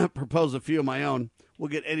to propose a few of my own. We'll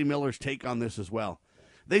get Eddie Miller's take on this as well.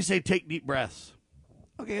 They say take deep breaths.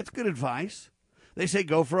 Okay, it's good advice. They say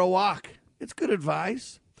go for a walk. It's good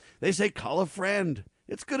advice. They say call a friend.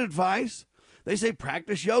 It's good advice. They say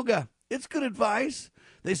practice yoga. It's good advice.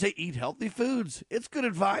 They say eat healthy foods. It's good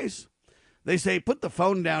advice. They say put the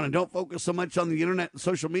phone down and don't focus so much on the internet and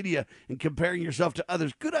social media and comparing yourself to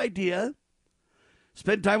others. Good idea.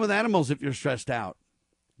 Spend time with animals if you're stressed out.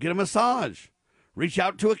 Get a massage. Reach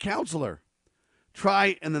out to a counselor.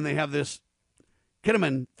 Try, and then they have this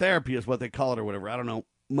ketamine therapy is what they call it or whatever. I don't know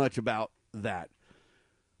much about that.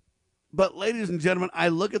 But ladies and gentlemen, I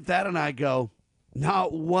look at that and I go,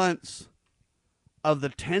 not once of the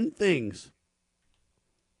 10 things,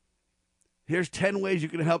 here's 10 ways you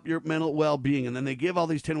can help your mental well-being. And then they give all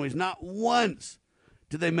these 10 ways. Not once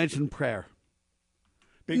did they mention prayer.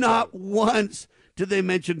 Not once did they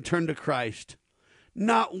mention turn to Christ.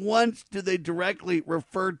 Not once did they directly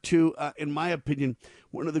refer to, in my opinion,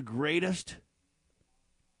 one of the greatest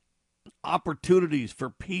opportunities for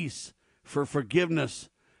peace, for forgiveness,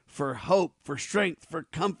 for hope, for strength, for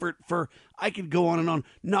comfort, for I could go on and on.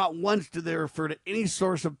 Not once did they refer to any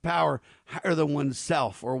source of power higher than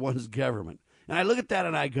oneself or one's government. And I look at that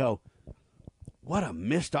and I go, what a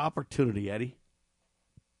missed opportunity, Eddie.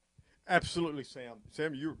 Absolutely, Sam.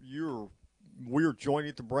 Sam, we're joining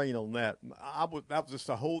at the brain on that. That was just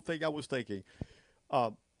the whole thing I was thinking.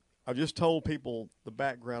 I just told people the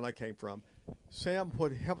background I came from. Sam,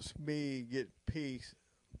 what helps me get peace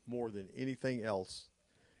more than anything else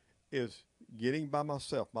is getting by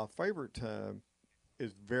myself. My favorite time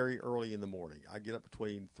is very early in the morning. I get up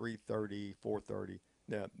between 3:30, 4:30.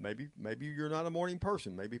 Now, maybe you're not a morning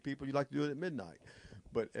person. Maybe people you like to do it at midnight.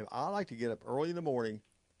 But if I like to get up early in the morning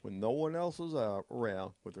when no one else is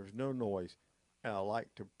around, but there's no noise, and I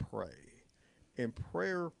like to pray. And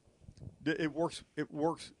prayer, it works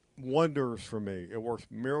wonders for me. It works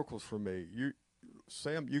miracles for me.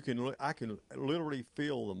 Sam, I can literally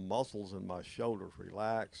feel the muscles in my shoulders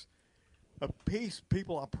relax. A peace,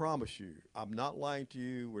 people, I promise you, I'm not lying to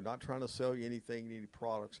you. We're not trying to sell you anything, any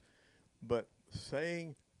products. But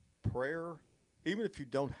saying prayer, even if you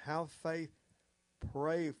don't have faith,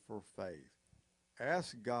 pray for faith.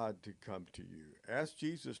 Ask God to come to you. Ask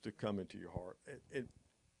Jesus to come into your heart.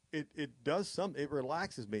 It does something. It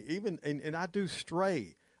relaxes me. And I do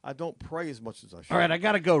stray. I don't pray as much as I should. All right, I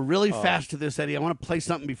got to go really fast to this, Eddie. I want to play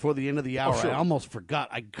something before the end of the hour. Sure. I almost forgot.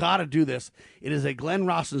 I got to do this. It is a Glenn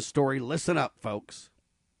Rawson story. Listen up, folks.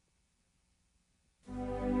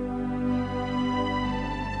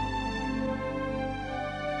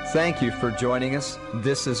 Thank you for joining us.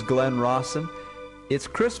 This is Glenn Rawson. It's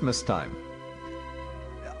Christmas time.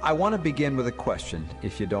 I want to begin with a question,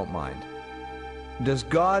 if you don't mind. Does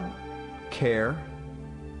God care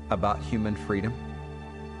about human freedom?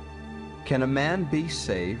 Can a man be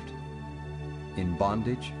saved in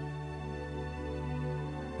bondage?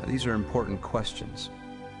 Now, these are important questions.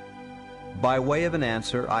 By way of an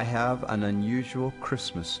answer, I have an unusual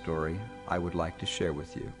Christmas story I would like to share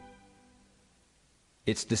with you.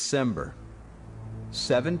 It's December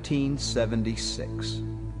 1776.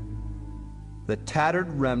 The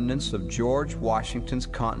tattered remnants of George Washington's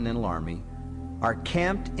Continental Army are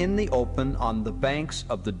camped in the open on the banks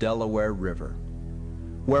of the Delaware River,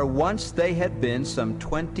 where once they had been some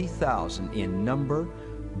 20,000 in number,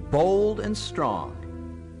 bold and strong.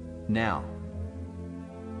 Now,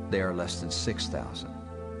 they are less than 6,000.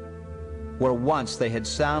 Where once they had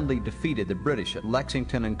soundly defeated the British at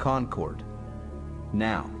Lexington and Concord,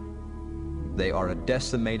 now they are a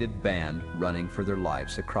decimated band running for their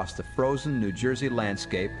lives across the frozen New Jersey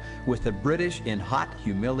landscape with the British in hot,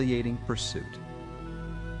 humiliating pursuit.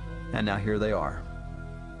 And now here they are,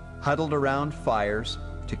 huddled around fires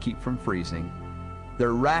to keep from freezing.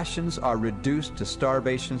 Their rations are reduced to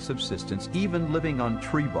starvation subsistence, even living on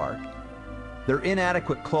tree bark. Their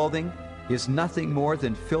inadequate clothing is nothing more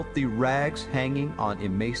than filthy rags hanging on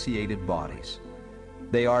emaciated bodies.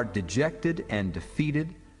 They are dejected and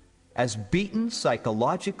defeated, as beaten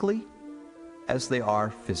psychologically as they are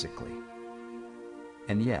physically.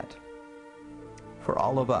 And yet, for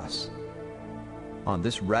all of us, on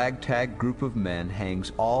this ragtag group of men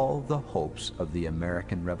hangs all the hopes of the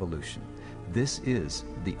American Revolution. This is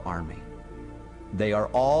the Army. They are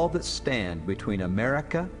all that stand between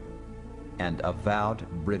America and avowed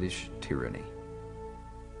British tyranny.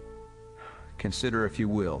 Consider, if you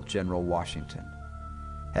will, General Washington.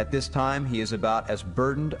 At this time, he is about as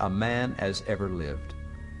burdened a man as ever lived.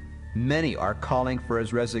 Many are calling for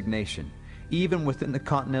his resignation, even within the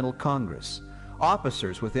Continental Congress.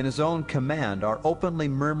 Officers within his own command are openly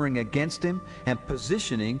murmuring against him and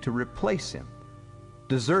positioning to replace him.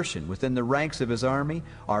 Desertion within the ranks of his army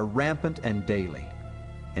are rampant and daily.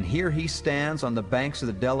 And here he stands on the banks of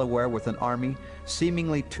the Delaware with an army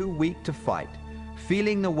seemingly too weak to fight,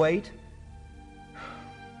 feeling the weight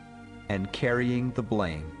and carrying the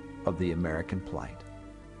blame of the American plight.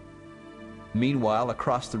 Meanwhile,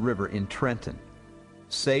 across the river in Trenton,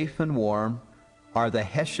 safe and warm, are the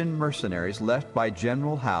Hessian mercenaries left by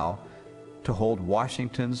General Howe to hold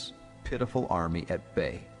Washington's pitiful army at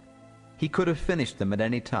bay. He could have finished them at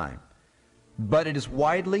any time, but it is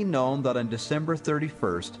widely known that on December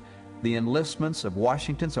 31st, the enlistments of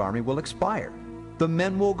Washington's army will expire. The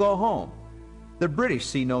men will go home. The British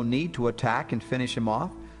see no need to attack and finish him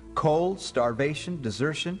off. Cold, starvation,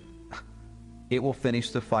 desertion, it will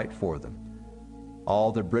finish the fight for them.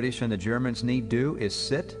 All the British and the Germans need do is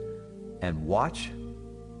sit and watch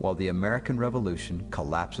while the American Revolution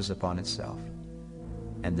collapses upon itself.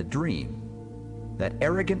 And the dream, that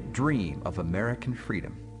arrogant dream of American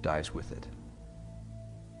freedom, dies with it.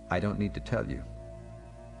 I don't need to tell you,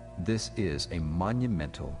 this is a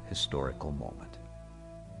monumental historical moment.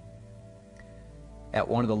 At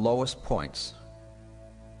one of the lowest points,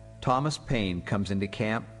 Thomas Paine comes into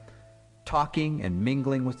camp, talking and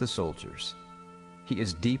mingling with the soldiers. He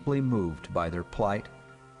is deeply moved by their plight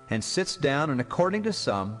and sits down and, according to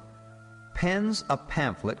some, pens a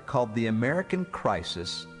pamphlet called The American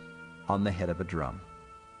Crisis on the head of a drum.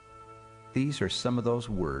 These are some of those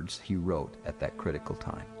words he wrote at that critical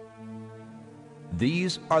time.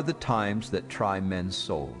 These are the times that try men's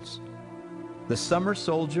souls. The summer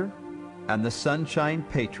soldier and the sunshine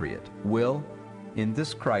patriot will, in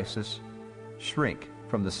this crisis, shrink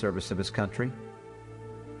from the service of his country.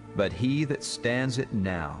 But he that stands it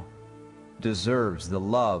now deserves the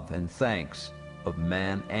love and thanks of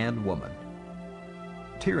man and woman.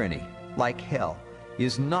 Tyranny, like hell,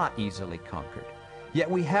 is not easily conquered. Yet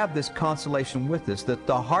we have this consolation with us, that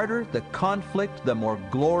the harder the conflict, the more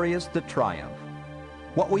glorious the triumph.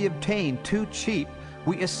 What we obtain too cheap,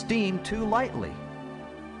 we esteem too lightly.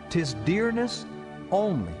 'Tis dearness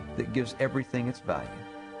only that gives everything its value.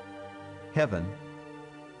 Heaven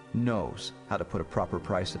knows how to put a proper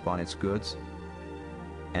price upon its goods,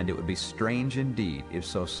 and it would be strange indeed if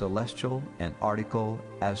so celestial an article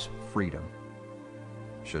as freedom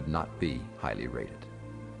should not be highly rated.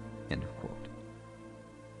 End of quote.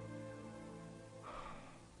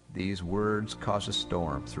 These words cause a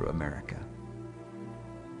storm through America.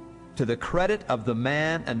 To the credit of the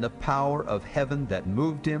man and the power of heaven that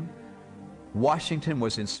moved him, Washington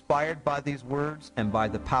was inspired by these words and by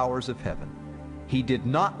the powers of heaven. He did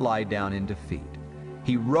not lie down in defeat.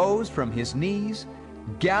 He rose from his knees,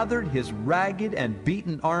 gathered his ragged and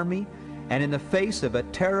beaten army, and in the face of a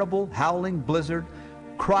terrible howling blizzard,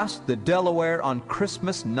 crossed the Delaware on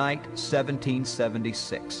Christmas night,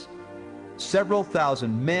 1776. Several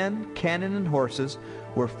thousand men, cannon, and horses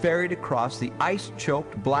were ferried across the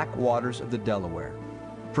ice-choked black waters of the Delaware.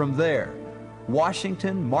 From there,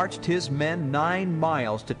 Washington marched his men 9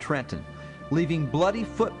 miles to Trenton, leaving bloody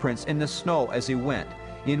footprints in the snow as he went,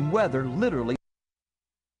 in weather literally.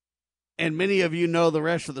 And many of you know the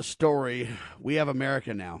rest of the story. We have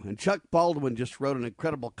America now. And Chuck Baldwin just wrote an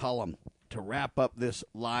incredible column to wrap up this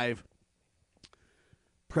live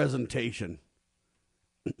presentation.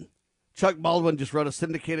 Chuck Baldwin just wrote a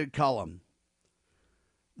syndicated column.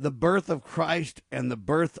 The birth of Christ and the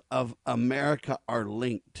birth of America are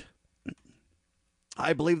linked.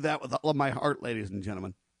 I believe that with all of my heart, ladies and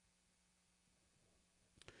gentlemen.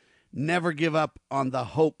 Never give up on the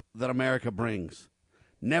hope that America brings.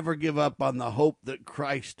 Never give up on the hope that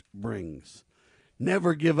Christ brings.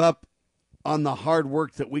 Never give up on the hard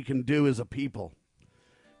work that we can do as a people.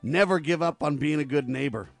 Never give up on being a good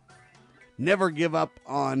neighbor. Never give up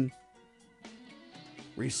on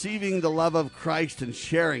receiving the love of Christ and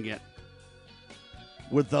sharing it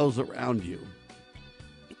with those around you.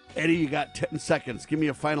 Eddie, you got 10 seconds. Give me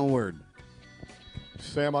a final word.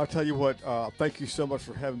 Sam, I'll tell you what, thank you so much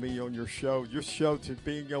for having me on your show. Your show, to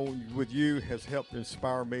being on with you, has helped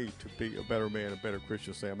inspire me to be a better man, a better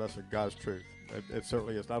Christian, Sam. That's God's truth. It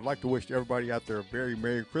certainly is. I'd like to wish everybody out there a very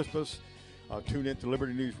Merry Christmas. Tune in to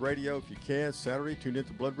Liberty News Radio if you can. Saturday, tune in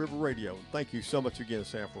to Blood River Radio. Thank you so much again,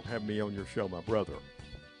 Sam, for having me on your show, my brother.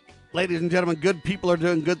 Ladies and gentlemen, good people are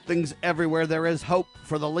doing good things everywhere. There is hope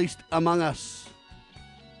for the least among us.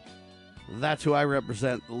 That's who I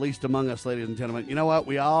represent, the least among us, ladies and gentlemen. You know what?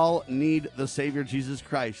 We all need the Savior, Jesus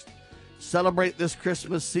Christ. Celebrate this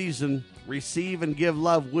Christmas season. Receive and give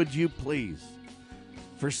love, would you please?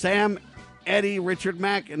 For Sam, Eddie, Richard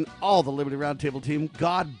Mack, and all the Liberty Roundtable team,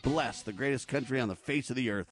 God bless the greatest country on the face of the earth.